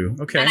 Ooh,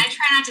 okay. And I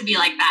try not to be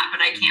like that,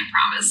 but I can't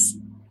promise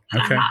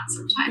that Okay. I'm not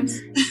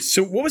sometimes.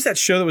 So what was that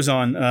show that was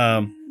on?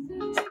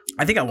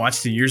 I think I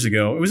watched it years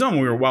ago. It was on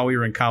while we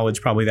were in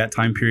college, probably that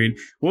time period.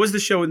 What was the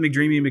show with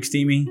McDreamy and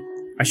McSteamy?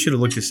 I should have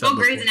looked this up. Oh,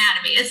 Grey's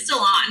Anatomy. It's still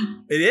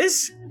on. It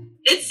is?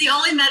 It's the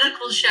only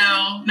medical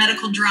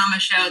drama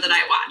show that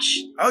I watch.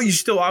 Oh, you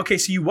still okay?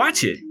 So you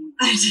watch it?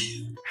 I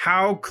do.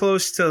 How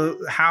close to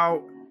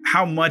how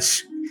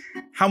much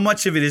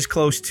of it is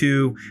close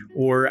to,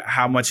 or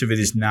how much of it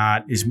is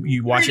not? Is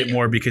you watch it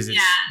more because it's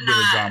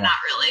really drama? Not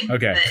really.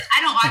 Okay. But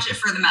I don't watch it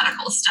for the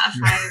medical stuff.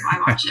 I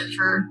watch it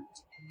for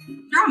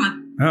drama.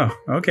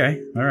 Oh,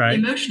 okay, all right.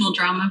 Emotional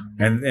drama.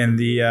 And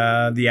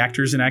the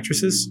actors and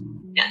actresses.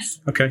 Yes.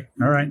 Okay.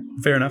 All right.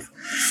 Fair enough.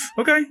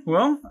 Okay.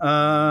 Well,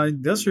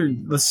 those are.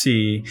 Let's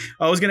see.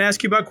 I was going to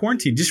ask you about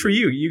quarantine, just for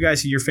you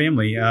guys and your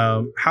family.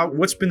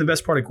 What's been the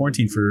best part of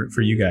quarantine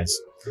for you guys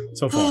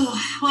so far?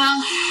 Oh,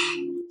 well,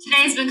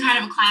 today's been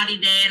kind of a cloudy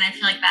day, and I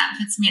feel like that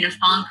puts me in a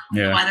funk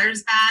when the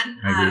weather's bad.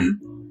 I agree.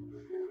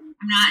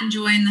 I'm not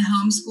enjoying the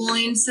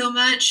homeschooling so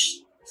much.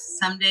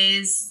 Some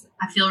days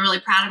I feel really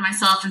proud of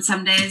myself, and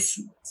some days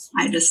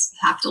I just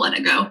have to let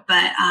it go.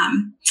 But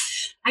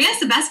I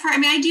guess the best part,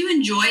 I do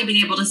enjoy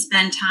being able to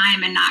spend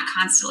time and not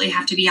constantly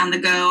have to be on the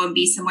go and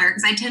be somewhere,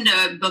 because I tend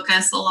to book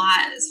us a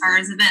lot as far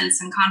as events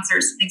and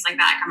concerts and things like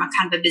that. I'm a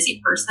kind of a busy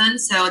person.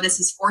 So this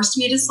has forced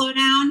me to slow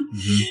down.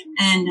 Mm-hmm.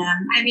 And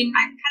I kind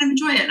of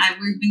enjoy it.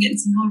 We've been getting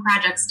some home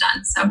projects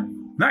done. So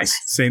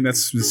Nice. Same.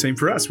 That's the same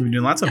for us. We've been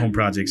doing lots of home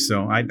projects,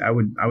 so I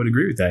would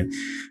agree with that.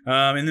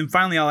 And then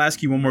finally, I'll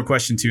ask you one more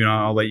question too, and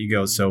I'll let you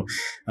go. So,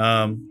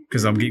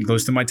 because I'm getting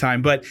close to my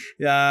time. But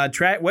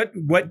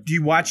what do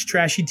you watch?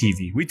 Trashy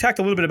TV. We talked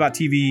a little bit about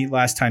TV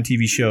last time,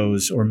 TV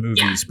shows or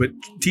movies, but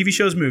TV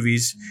shows,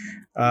 movies.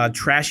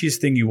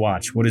 Trashiest thing you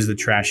watch. What is the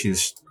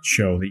trashiest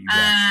show that you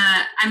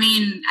watch?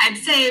 I'd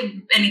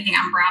say anything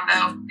on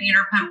Bravo.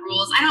 Vanderpump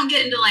Rules. I don't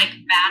get into like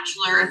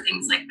Bachelor or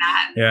things like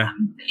that. Yeah.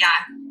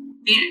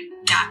 But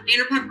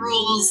Vanderpump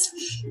Rules,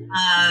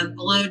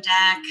 Below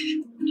Deck,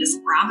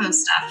 just Bravo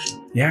stuff.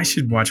 Yeah, I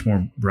should watch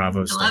more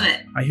Bravo stuff. I love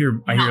it. I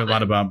hear a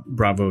lot about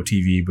Bravo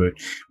TV, but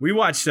we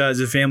watched as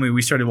a family.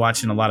 We started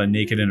watching a lot of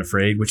Naked and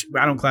Afraid, which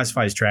I don't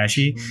classify as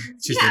trashy.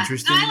 It's just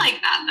interesting. No, I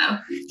like that though.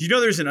 Do you know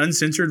there's an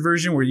uncensored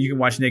version where you can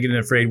watch Naked and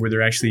Afraid where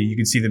you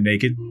can see them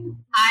naked?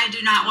 I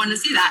do not want to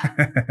see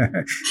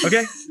that.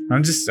 Okay, I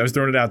was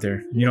throwing it out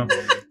there. You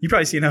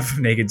probably see enough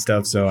naked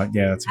stuff, so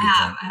yeah, that's a good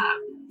point. I have.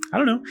 I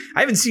don't know.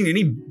 I haven't seen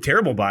any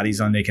terrible bodies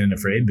on Naked and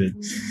Afraid, but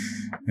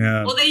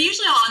well, they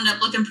usually all end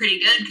up looking pretty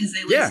good because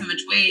they lose so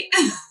much weight.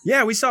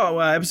 Yeah, we saw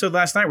an episode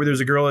last night where there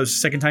was a girl. It was the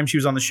second time she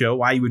was on the show.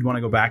 Why you would want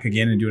to go back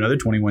again and do another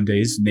 21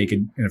 days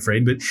Naked and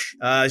Afraid? But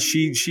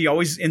she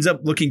always ends up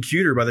looking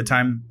cuter by the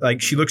time.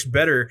 Like, she looks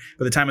better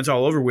by the time it's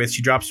all over with.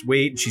 She drops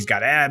weight. She's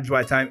got abs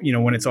by the time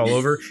when it's all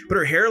over. But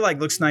her hair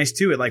looks nice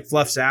too. It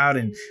fluffs out,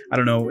 and I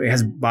don't know. It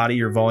has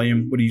body or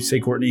volume. What do you say,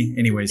 Courtney?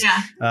 Anyways,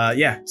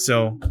 yeah.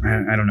 So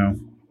I don't know.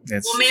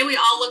 Well, may we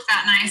all look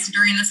that nice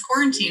during this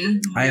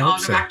quarantine. We all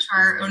go back to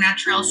our own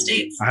natural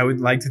states. I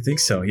would like to think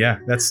so. Yeah,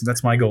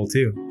 that's my goal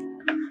too.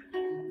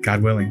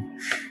 God willing.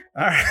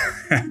 All right,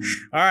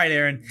 all right,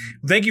 Erin.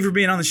 Thank you for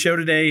being on the show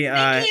today.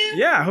 Thank you.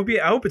 Yeah, I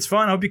hope it's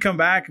fun. I hope you come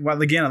back.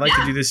 Well, again, I'd like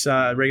to do this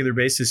regular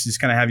basis. Just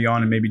kind of have you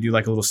on and maybe do a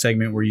little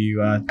segment where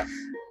you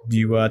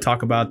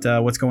talk about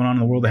what's going on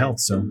in the world of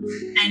health. So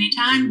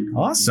anytime.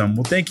 Awesome.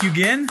 Well, thank you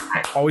again.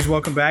 Always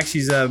welcome back.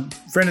 She's a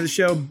friend of the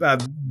show,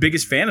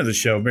 biggest fan of the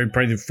show,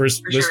 probably the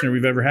first listener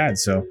we've ever had.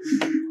 So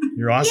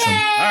you're awesome. Yay!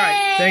 All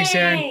right. Thanks,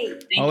 Erin.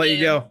 I'll let you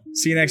go.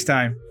 See you next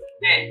time.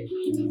 Okay.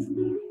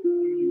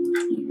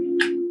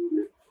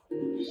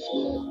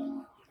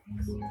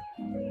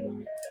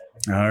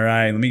 All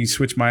right. Let me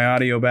switch my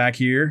audio back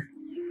here.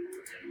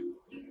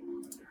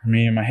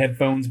 Me and my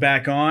headphones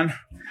back on.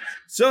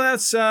 So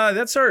that's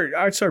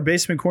our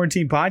Basement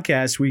Quarantine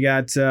podcast. We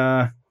got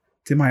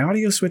did my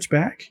audio switch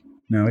back?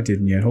 No, it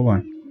didn't yet. Hold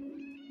on.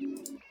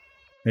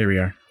 There we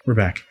are. We're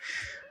back.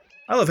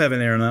 I love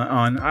having Erin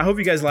on. I hope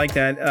you guys like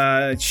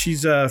that.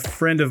 She's a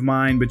friend of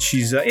mine, but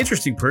she's an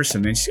interesting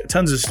person, and she's got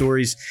tons of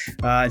stories.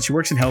 She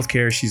works in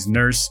healthcare. She's a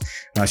nurse.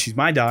 She's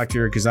my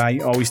doctor because I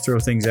always throw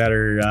things at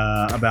her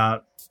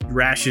about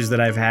rashes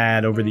that I've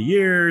had over the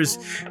years,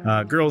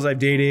 girls I've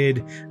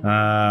dated.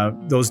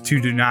 Those two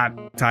do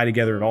not tie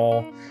together at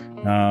all.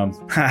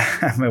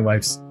 My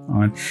wife's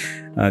on.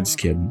 Just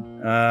kidding.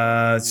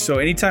 So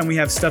anytime we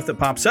have stuff that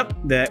pops up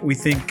that we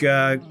think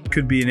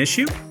could be an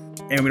issue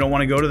and we don't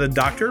want to go to the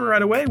doctor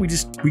right away, we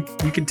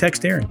can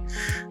text Erin.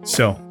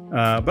 So,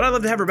 but I'd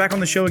love to have her back on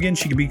the show again.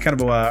 She could be kind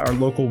of our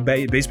local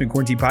Basement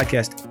Quarantine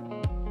podcast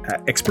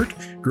expert.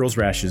 Girls'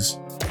 rashes.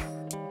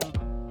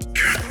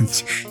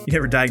 You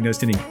never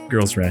diagnosed any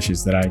girls'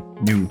 rashes that I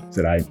knew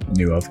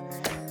of.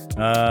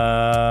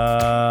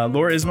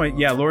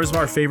 Laura's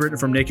our favorite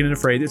from Naked and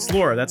Afraid. It's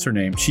Laura, that's her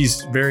name.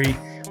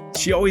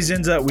 She always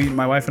ends up,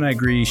 my wife and I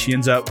agree, she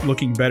ends up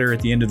looking better at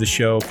the end of the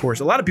show. Of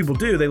course, a lot of people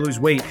do, they lose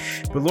weight,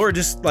 but Laura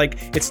just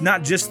it's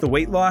not just the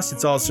weight loss,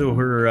 it's also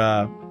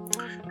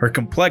her her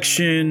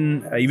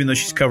complexion, even though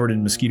she's covered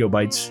in mosquito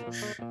bites,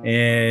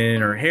 and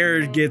her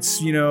hair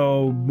gets,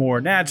 more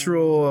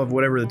natural of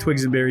whatever the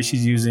twigs and berries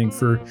she's using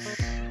for.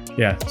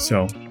 Yeah,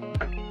 so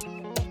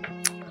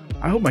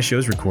I hope my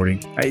show's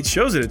recording. It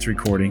shows that it's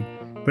recording,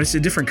 but it's a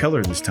different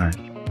color this time.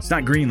 It's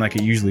not green like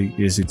it usually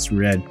is. It's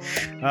red.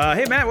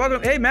 Hey, Matt,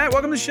 welcome. Hey, Matt,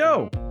 welcome to the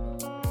show.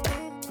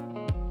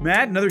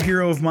 Matt, another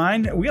hero of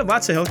mine. We have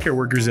lots of healthcare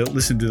workers that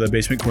listen to the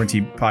Basement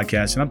Quarantine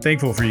podcast, and I'm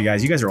thankful for you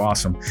guys. You guys are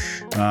awesome.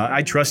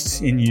 I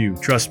trust in you.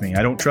 Trust me.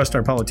 I don't trust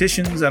our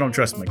politicians. I don't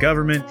trust my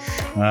government,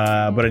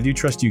 but I do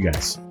trust you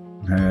guys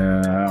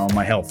on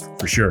my health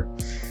for sure.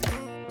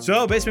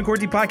 So, Basement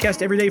Quarantine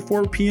podcast every day,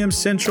 4 p.m.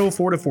 Central,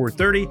 4 to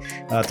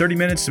 4:30. 30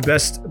 minutes, the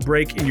best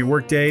break in your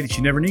workday that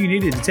you never knew you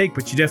needed to take,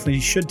 but you definitely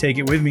should take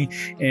it with me.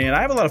 And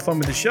I have a lot of fun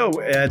with the show.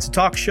 It's a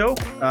talk show,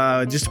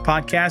 just a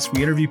podcast.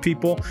 We interview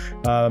people,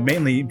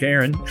 mainly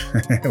Darren,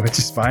 which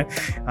is fine.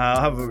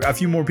 I'll have a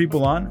few more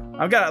people on.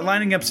 I've got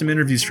lining up some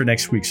interviews for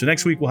next week. So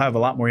next week, we'll have a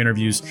lot more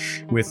interviews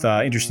with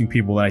interesting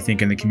people that I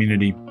think in the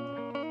community.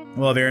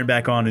 We'll have Aaron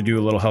back on to do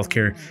a little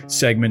healthcare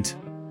segment.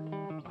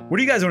 What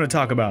do you guys want to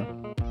talk about?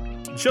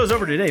 The show's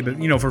over today, but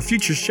for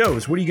future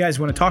shows, what do you guys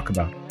want to talk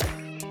about?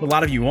 A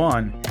lot of you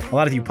on, a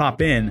lot of you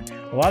pop in,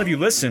 a lot of you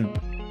listen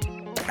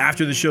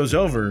after the show's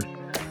over,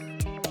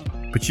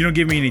 but you don't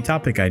give me any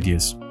topic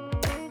ideas.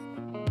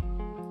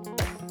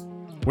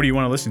 What do you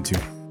want to listen to?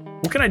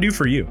 What can I do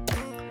for you?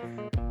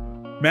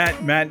 Matt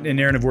and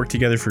Aaron have worked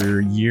together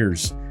for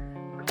years,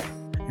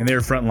 and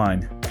they're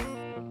frontline.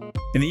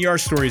 And the ER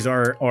stories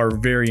are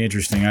very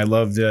interesting. I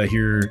love to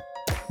hear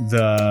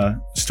the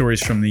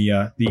stories from the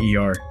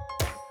ER.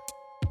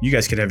 You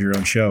guys could have your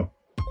own show.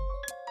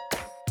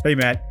 Hey,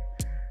 Matt.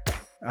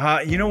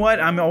 You know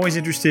what? I'm always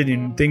interested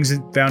in things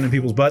found in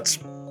people's butts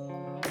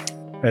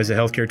as a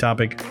healthcare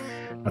topic.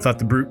 I thought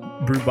the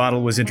brute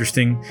bottle was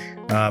interesting,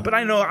 but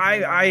I know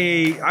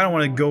I don't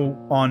want to go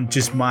on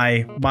just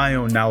my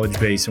own knowledge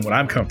base and what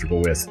I'm comfortable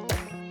with.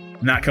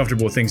 I'm not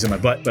comfortable with things in my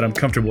butt, but I'm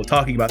comfortable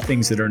talking about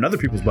things that are in other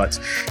people's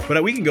butts.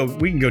 But we can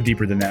go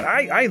deeper than that.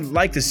 I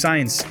like the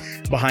science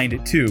behind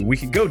it too. We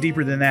can go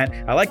deeper than that.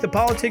 I like the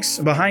politics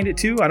behind it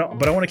too.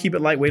 But I want to keep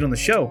it lightweight on the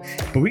show.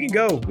 But we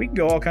can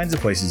go all kinds of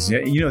places.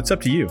 It's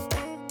up to you.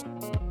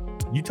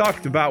 You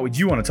talked about what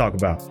you want to talk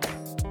about.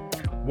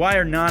 Why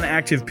are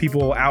non-active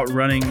people out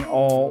running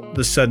all of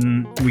a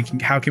sudden?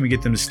 How can we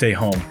get them to stay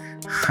home?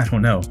 I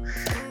don't know.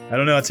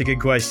 That's a good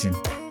question.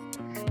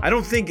 I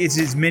don't think it's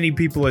as many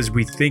people as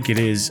we think it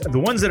is. The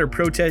ones that are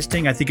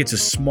protesting, I think it's a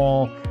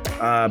small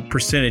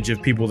percentage of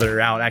people that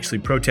are out actually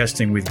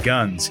protesting with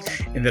guns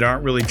and that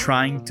aren't really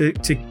trying to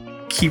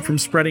keep from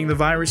spreading the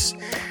virus.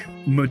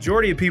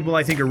 Majority of people,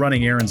 I think, are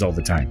running errands all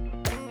the time.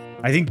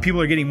 I think people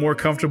are getting more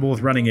comfortable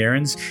with running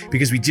errands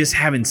because we just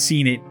haven't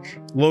seen it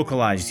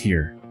localized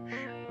here.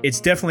 It's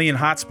definitely in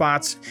hot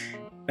spots.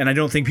 And I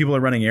don't think people are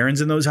running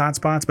errands in those hot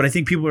spots, but I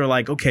think people are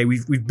like, okay,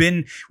 we've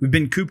been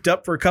cooped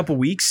up for a couple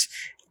weeks.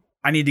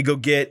 I need to go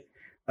get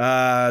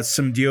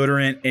some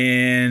deodorant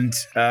and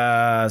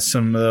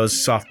some of those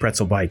soft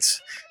pretzel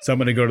bites. So I'm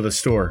going to go to the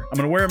store. I'm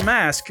going to wear a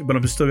mask, but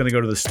I'm still going to go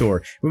to the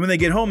store. But when they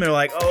get home, they're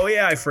like, oh,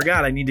 yeah, I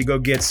forgot. I need to go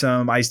get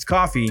some iced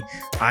coffee.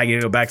 I got to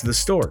go back to the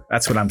store.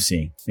 That's what I'm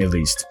seeing, at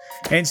least.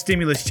 And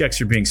stimulus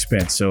checks are being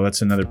spent. So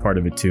that's another part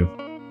of it, too.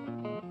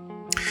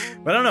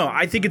 But I don't know.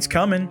 I think it's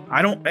coming.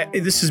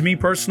 This is me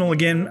personal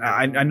again.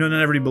 I know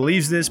not everybody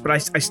believes this, but I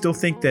still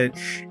think that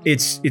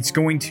it's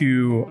going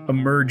to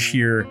emerge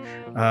here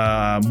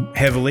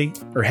heavily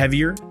or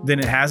heavier than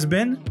it has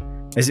been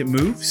as it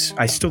moves.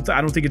 I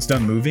don't think it's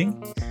done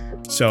moving.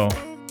 So,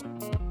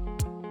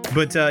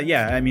 but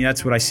yeah, I mean,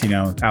 that's what I see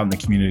now out in the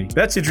community.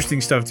 That's interesting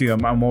stuff too.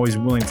 I'm always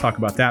willing to talk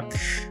about that.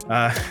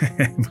 My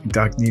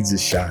dog needs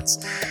his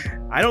shots.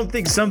 I don't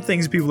think some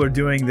things people are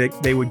doing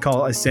that they would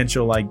call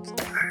essential, like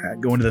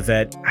going to the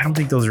vet. I don't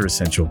think those are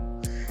essential.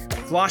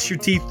 Floss your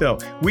teeth, though.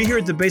 We here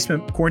at the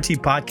Basement Quarantine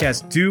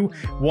Podcast do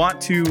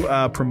want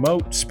to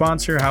promote,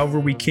 sponsor however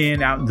we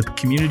can out in the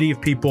community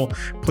of people.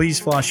 Please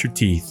floss your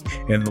teeth.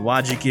 And the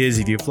logic is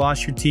if you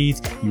floss your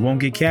teeth, you won't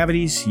get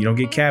cavities. You don't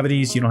get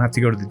cavities. You don't have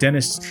to go to the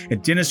dentist.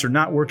 And dentists are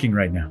not working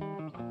right now.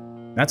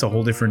 That's a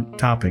whole different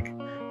topic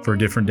for a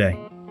different day.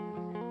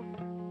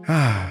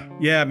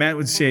 Yeah, Matt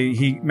would say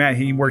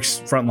he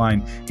works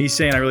frontline. He's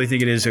saying I really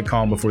think it is a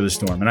calm before the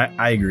storm, and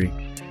I agree.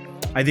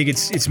 I think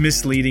it's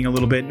misleading a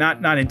little bit,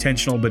 not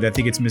intentional, but I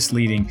think it's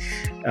misleading.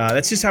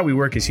 That's just how we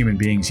work as human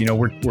beings.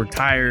 We're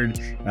tired,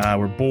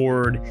 we're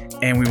bored,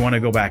 and we want to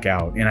go back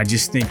out. And I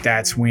just think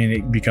that's when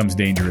it becomes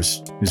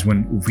dangerous. Is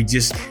when we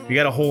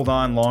got to hold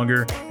on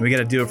longer, and we got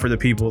to do it for the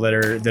people that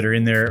are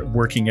in there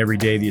working every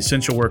day, the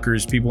essential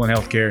workers, people in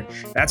healthcare.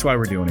 That's why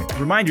we're doing it.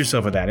 Remind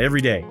yourself of that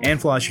every day,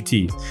 and floss your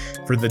teeth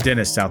for the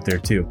dentists out there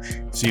too,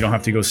 so you don't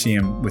have to go see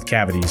them with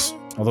cavities.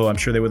 Although I'm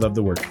sure they would love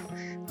the work.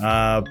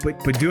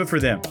 But do it for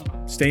them.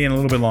 Stay in a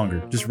little bit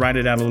longer. Just ride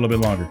it out a little bit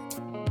longer.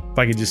 If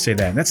I could just say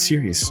that. And that's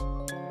serious.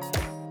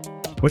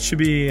 What should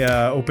be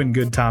open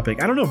good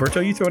topic? I don't know,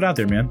 Berto. You throw it out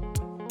there, man.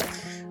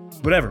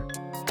 Whatever.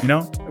 You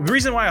know, the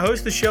reason why I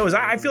host the show is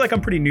I feel like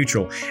I'm pretty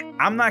neutral.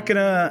 I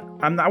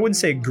wouldn't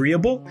say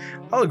agreeable.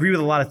 I'll agree with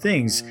a lot of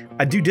things.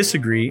 I do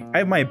disagree. I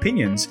have my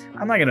opinions.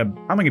 I'm not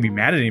gonna be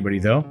mad at anybody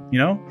though, you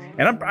know.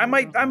 And I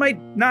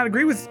might not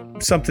agree with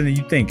something that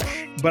you think,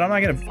 but I'm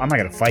not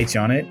gonna fight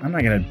you on it. I'm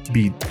not gonna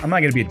be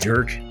a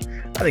jerk.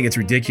 I think it's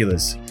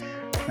ridiculous.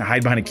 I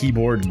hide behind a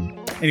keyboard.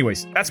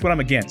 Anyways, that's what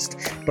I'm against.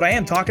 But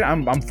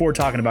I'm for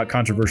talking about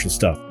controversial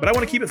stuff. But I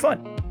want to keep it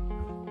fun.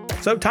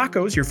 So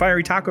tacos, your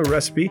fiery taco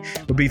recipe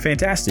would be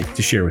fantastic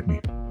to share with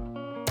me.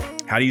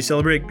 How do you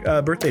celebrate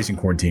birthdays in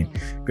quarantine?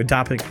 Good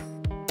topic.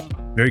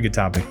 Very good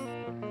topic.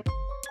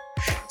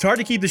 It's hard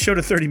to keep the show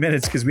to 30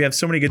 minutes because we have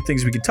so many good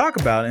things we could talk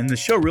about, and the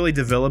show really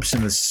develops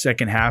in the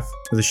second half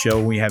of the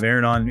show. We have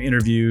Aaron on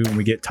interview, and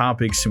we get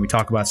topics, and we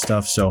talk about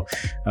stuff. So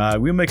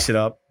we'll mix it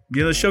up.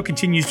 You know, the show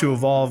continues to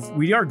evolve.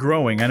 We are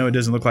growing. I know it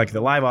doesn't look like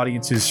the live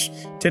audience is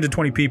 10 to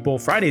 20 people.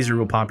 Fridays are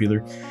real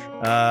popular.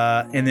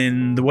 And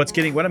then what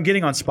I'm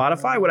getting on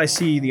Spotify, what I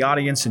see the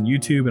audience and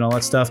YouTube and all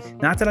that stuff,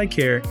 not that I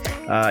care,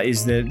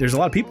 is that there's a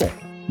lot of people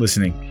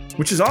listening,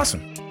 which is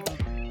awesome.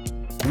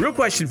 The real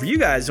question for you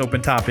guys,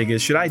 open topic, is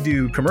should I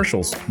do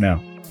commercials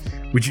now?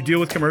 Would you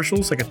deal with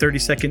commercials, like a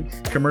 30-second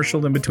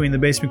commercial in between the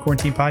Basement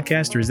Quarantine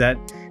podcast, or is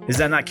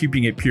that not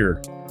keeping it pure?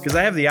 Because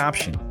I have the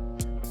option.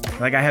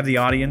 Like, I have the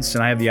audience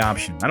and I have the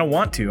option. I don't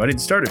want to. I didn't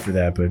start it for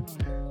that, but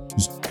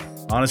just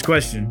honest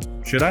question.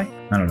 Should I?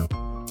 I don't know.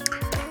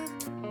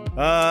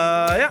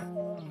 Yeah,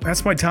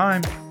 that's my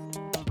time.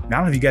 I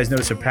don't know if you guys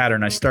notice a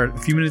pattern. I start a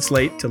few minutes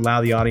late to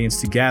allow the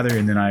audience to gather,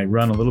 and then I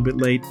run a little bit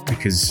late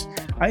because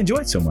I enjoy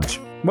it so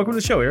much. Welcome to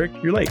the show, Eric.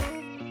 You're late.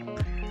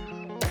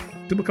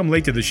 People come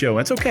late to the show.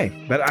 That's okay.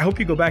 But I hope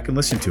you go back and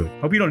listen to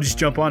it. Hope you don't just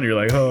jump on and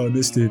you're like, oh, I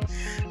missed it.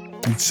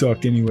 It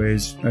sucked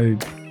anyways.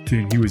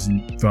 He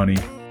wasn't funny.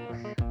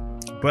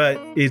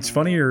 But it's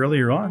funnier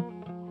earlier on.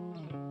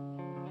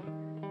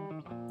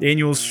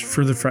 Annuals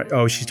for the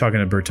oh, she's talking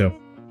to Berto.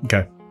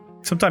 Okay.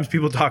 Sometimes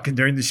people talking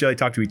during the show, they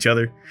talk to each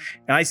other.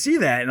 And I see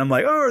that and I'm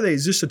like, oh,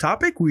 is this a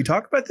topic? Will we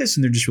talk about this?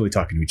 And they're just really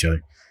talking to each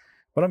other.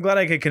 But I'm glad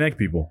I could connect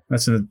people.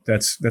 That's a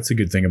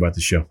good thing about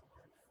the show.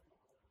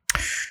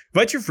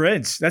 Invite your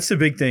friends. That's the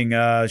big thing.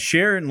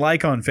 Share and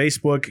like on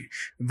Facebook.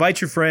 Invite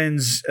your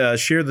friends.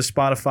 Share the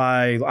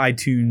Spotify,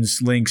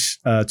 iTunes links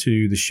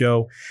to the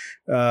show.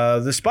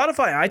 The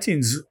Spotify,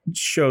 iTunes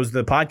shows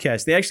the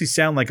podcast. They actually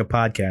sound like a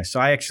podcast. So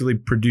I actually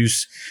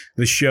produce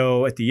the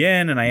show at the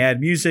end, and I add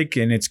music,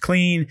 and it's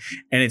clean,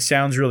 and it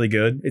sounds really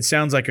good. It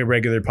sounds like a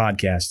regular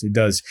podcast. It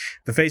does.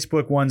 The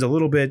Facebook one's a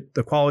little bit,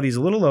 the quality is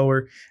a little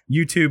lower.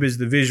 YouTube is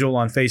the visual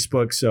on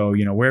Facebook. So,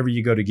 wherever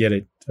you go to get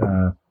it,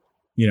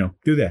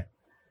 do that.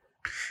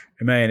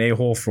 Am I an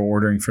a-hole for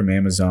ordering from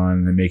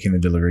Amazon and making the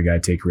delivery guy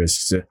take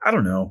risks? I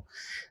don't know.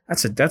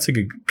 That's a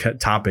good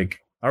topic.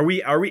 Are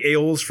we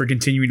a-holes for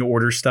continuing to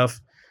order stuff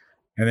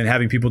and then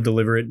having people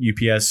deliver it?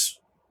 UPS,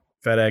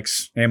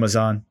 FedEx,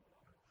 Amazon.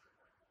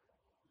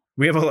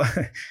 We have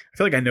I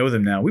feel like I know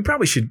them now. We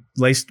probably should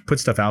put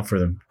stuff out for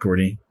them,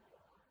 Gordy.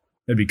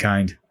 That'd be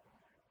kind.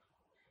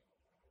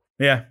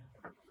 Yeah.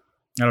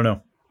 I don't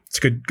know. It's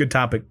a good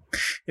topic.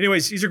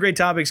 Anyways, these are great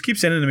topics. Keep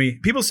sending them to me.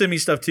 People send me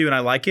stuff too, and I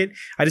like it.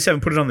 I just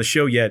haven't put it on the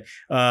show yet.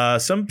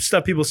 Some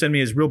stuff people send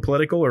me is real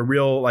political or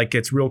real, like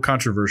it's real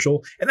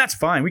controversial, and that's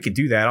fine. We can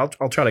do that.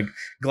 I'll try to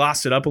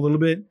gloss it up a little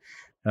bit.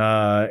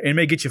 It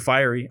may get you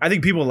fiery. I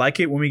think people like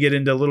it when we get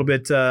into a little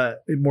bit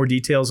more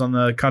details on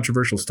the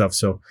controversial stuff.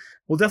 So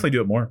we'll definitely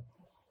do it more.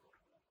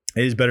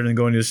 It is better than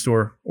going to the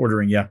store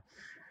ordering. Yeah.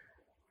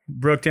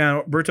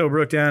 Berto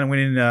broke down and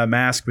went in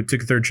mask, but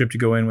took a third trip to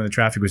go in when the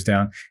traffic was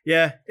down.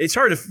 Yeah, it's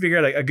hard to figure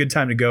out a good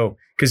time to go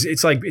because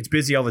it's like it's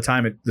busy all the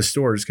time at the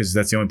stores because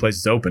that's the only place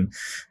it's open,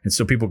 and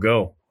so people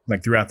go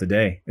like throughout the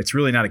day. It's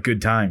really not a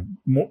good time.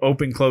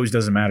 Open, close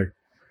doesn't matter.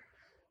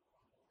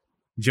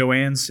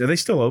 Joann's, are they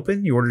still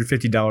open? You ordered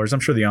 $50.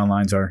 I'm sure the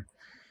onlines are.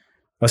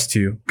 Us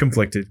too,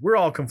 conflicted. We're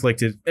all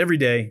conflicted every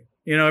day.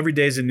 Every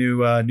day is a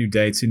new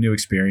day. It's a new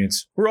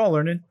experience. We're all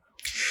learning.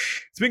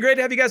 It's been great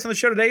to have you guys on the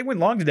show today. It went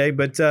long today,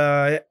 but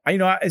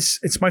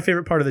it's my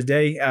favorite part of the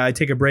day. I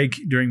take a break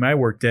during my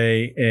work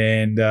day,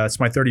 and it's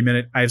my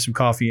 30-minute. I have some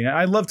coffee, and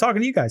I love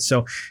talking to you guys.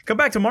 So come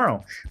back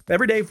tomorrow.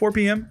 Every day, 4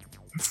 p.m.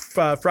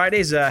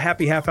 Friday's a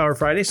happy half-hour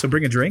Friday, so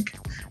bring a drink.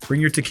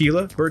 Bring your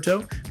tequila,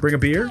 Berto. Bring a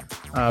beer.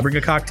 Bring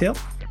a cocktail.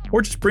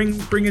 Or just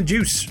bring a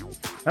juice.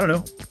 I don't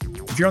know.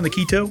 If you're on the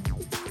keto,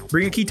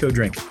 bring a keto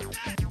drink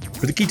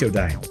for the keto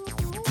diet.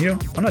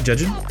 I'm not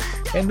judging.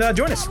 And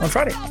join us on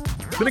Friday.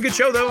 It's been a good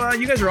show, though.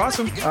 You guys are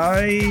awesome.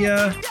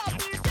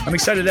 I'm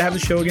excited to have the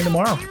show again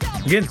tomorrow.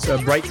 Again, it's a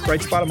bright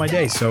spot of my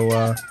day.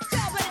 So,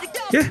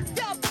 yeah.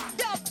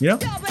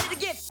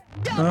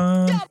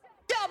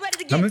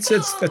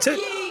 That's it.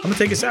 I'm going to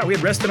take us out. We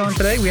had Rested on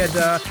today. We had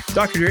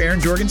Dr.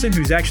 Erin Jorgensen,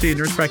 who's actually a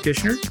nurse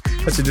practitioner.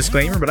 That's a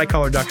disclaimer, but I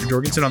call her Dr.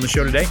 Jorgensen on the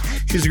show today.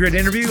 She was a great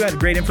interview. Had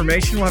great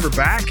information. We'll have her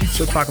back.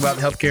 She'll talk about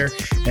healthcare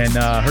and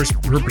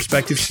her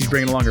perspective. She's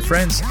bringing along her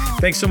friends.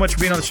 Thanks so much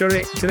for being on the show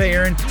today,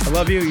 Erin. I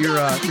love you. You're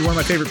one of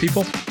my favorite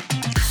people.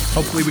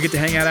 Hopefully we get to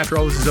hang out after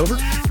all this is over.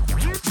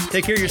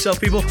 Take care of yourself,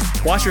 people.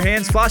 Wash your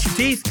hands, floss your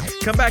teeth.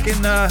 Come back to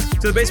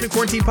the Basement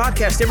Quarantine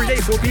Podcast every day,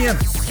 4 p.m.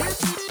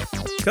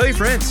 Tell your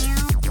friends.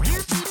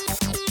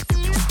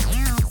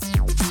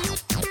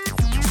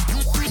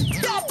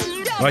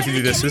 I like to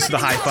do this. This is the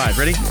high five.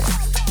 Ready?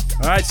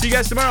 All right, see you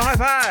guys tomorrow. High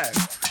five.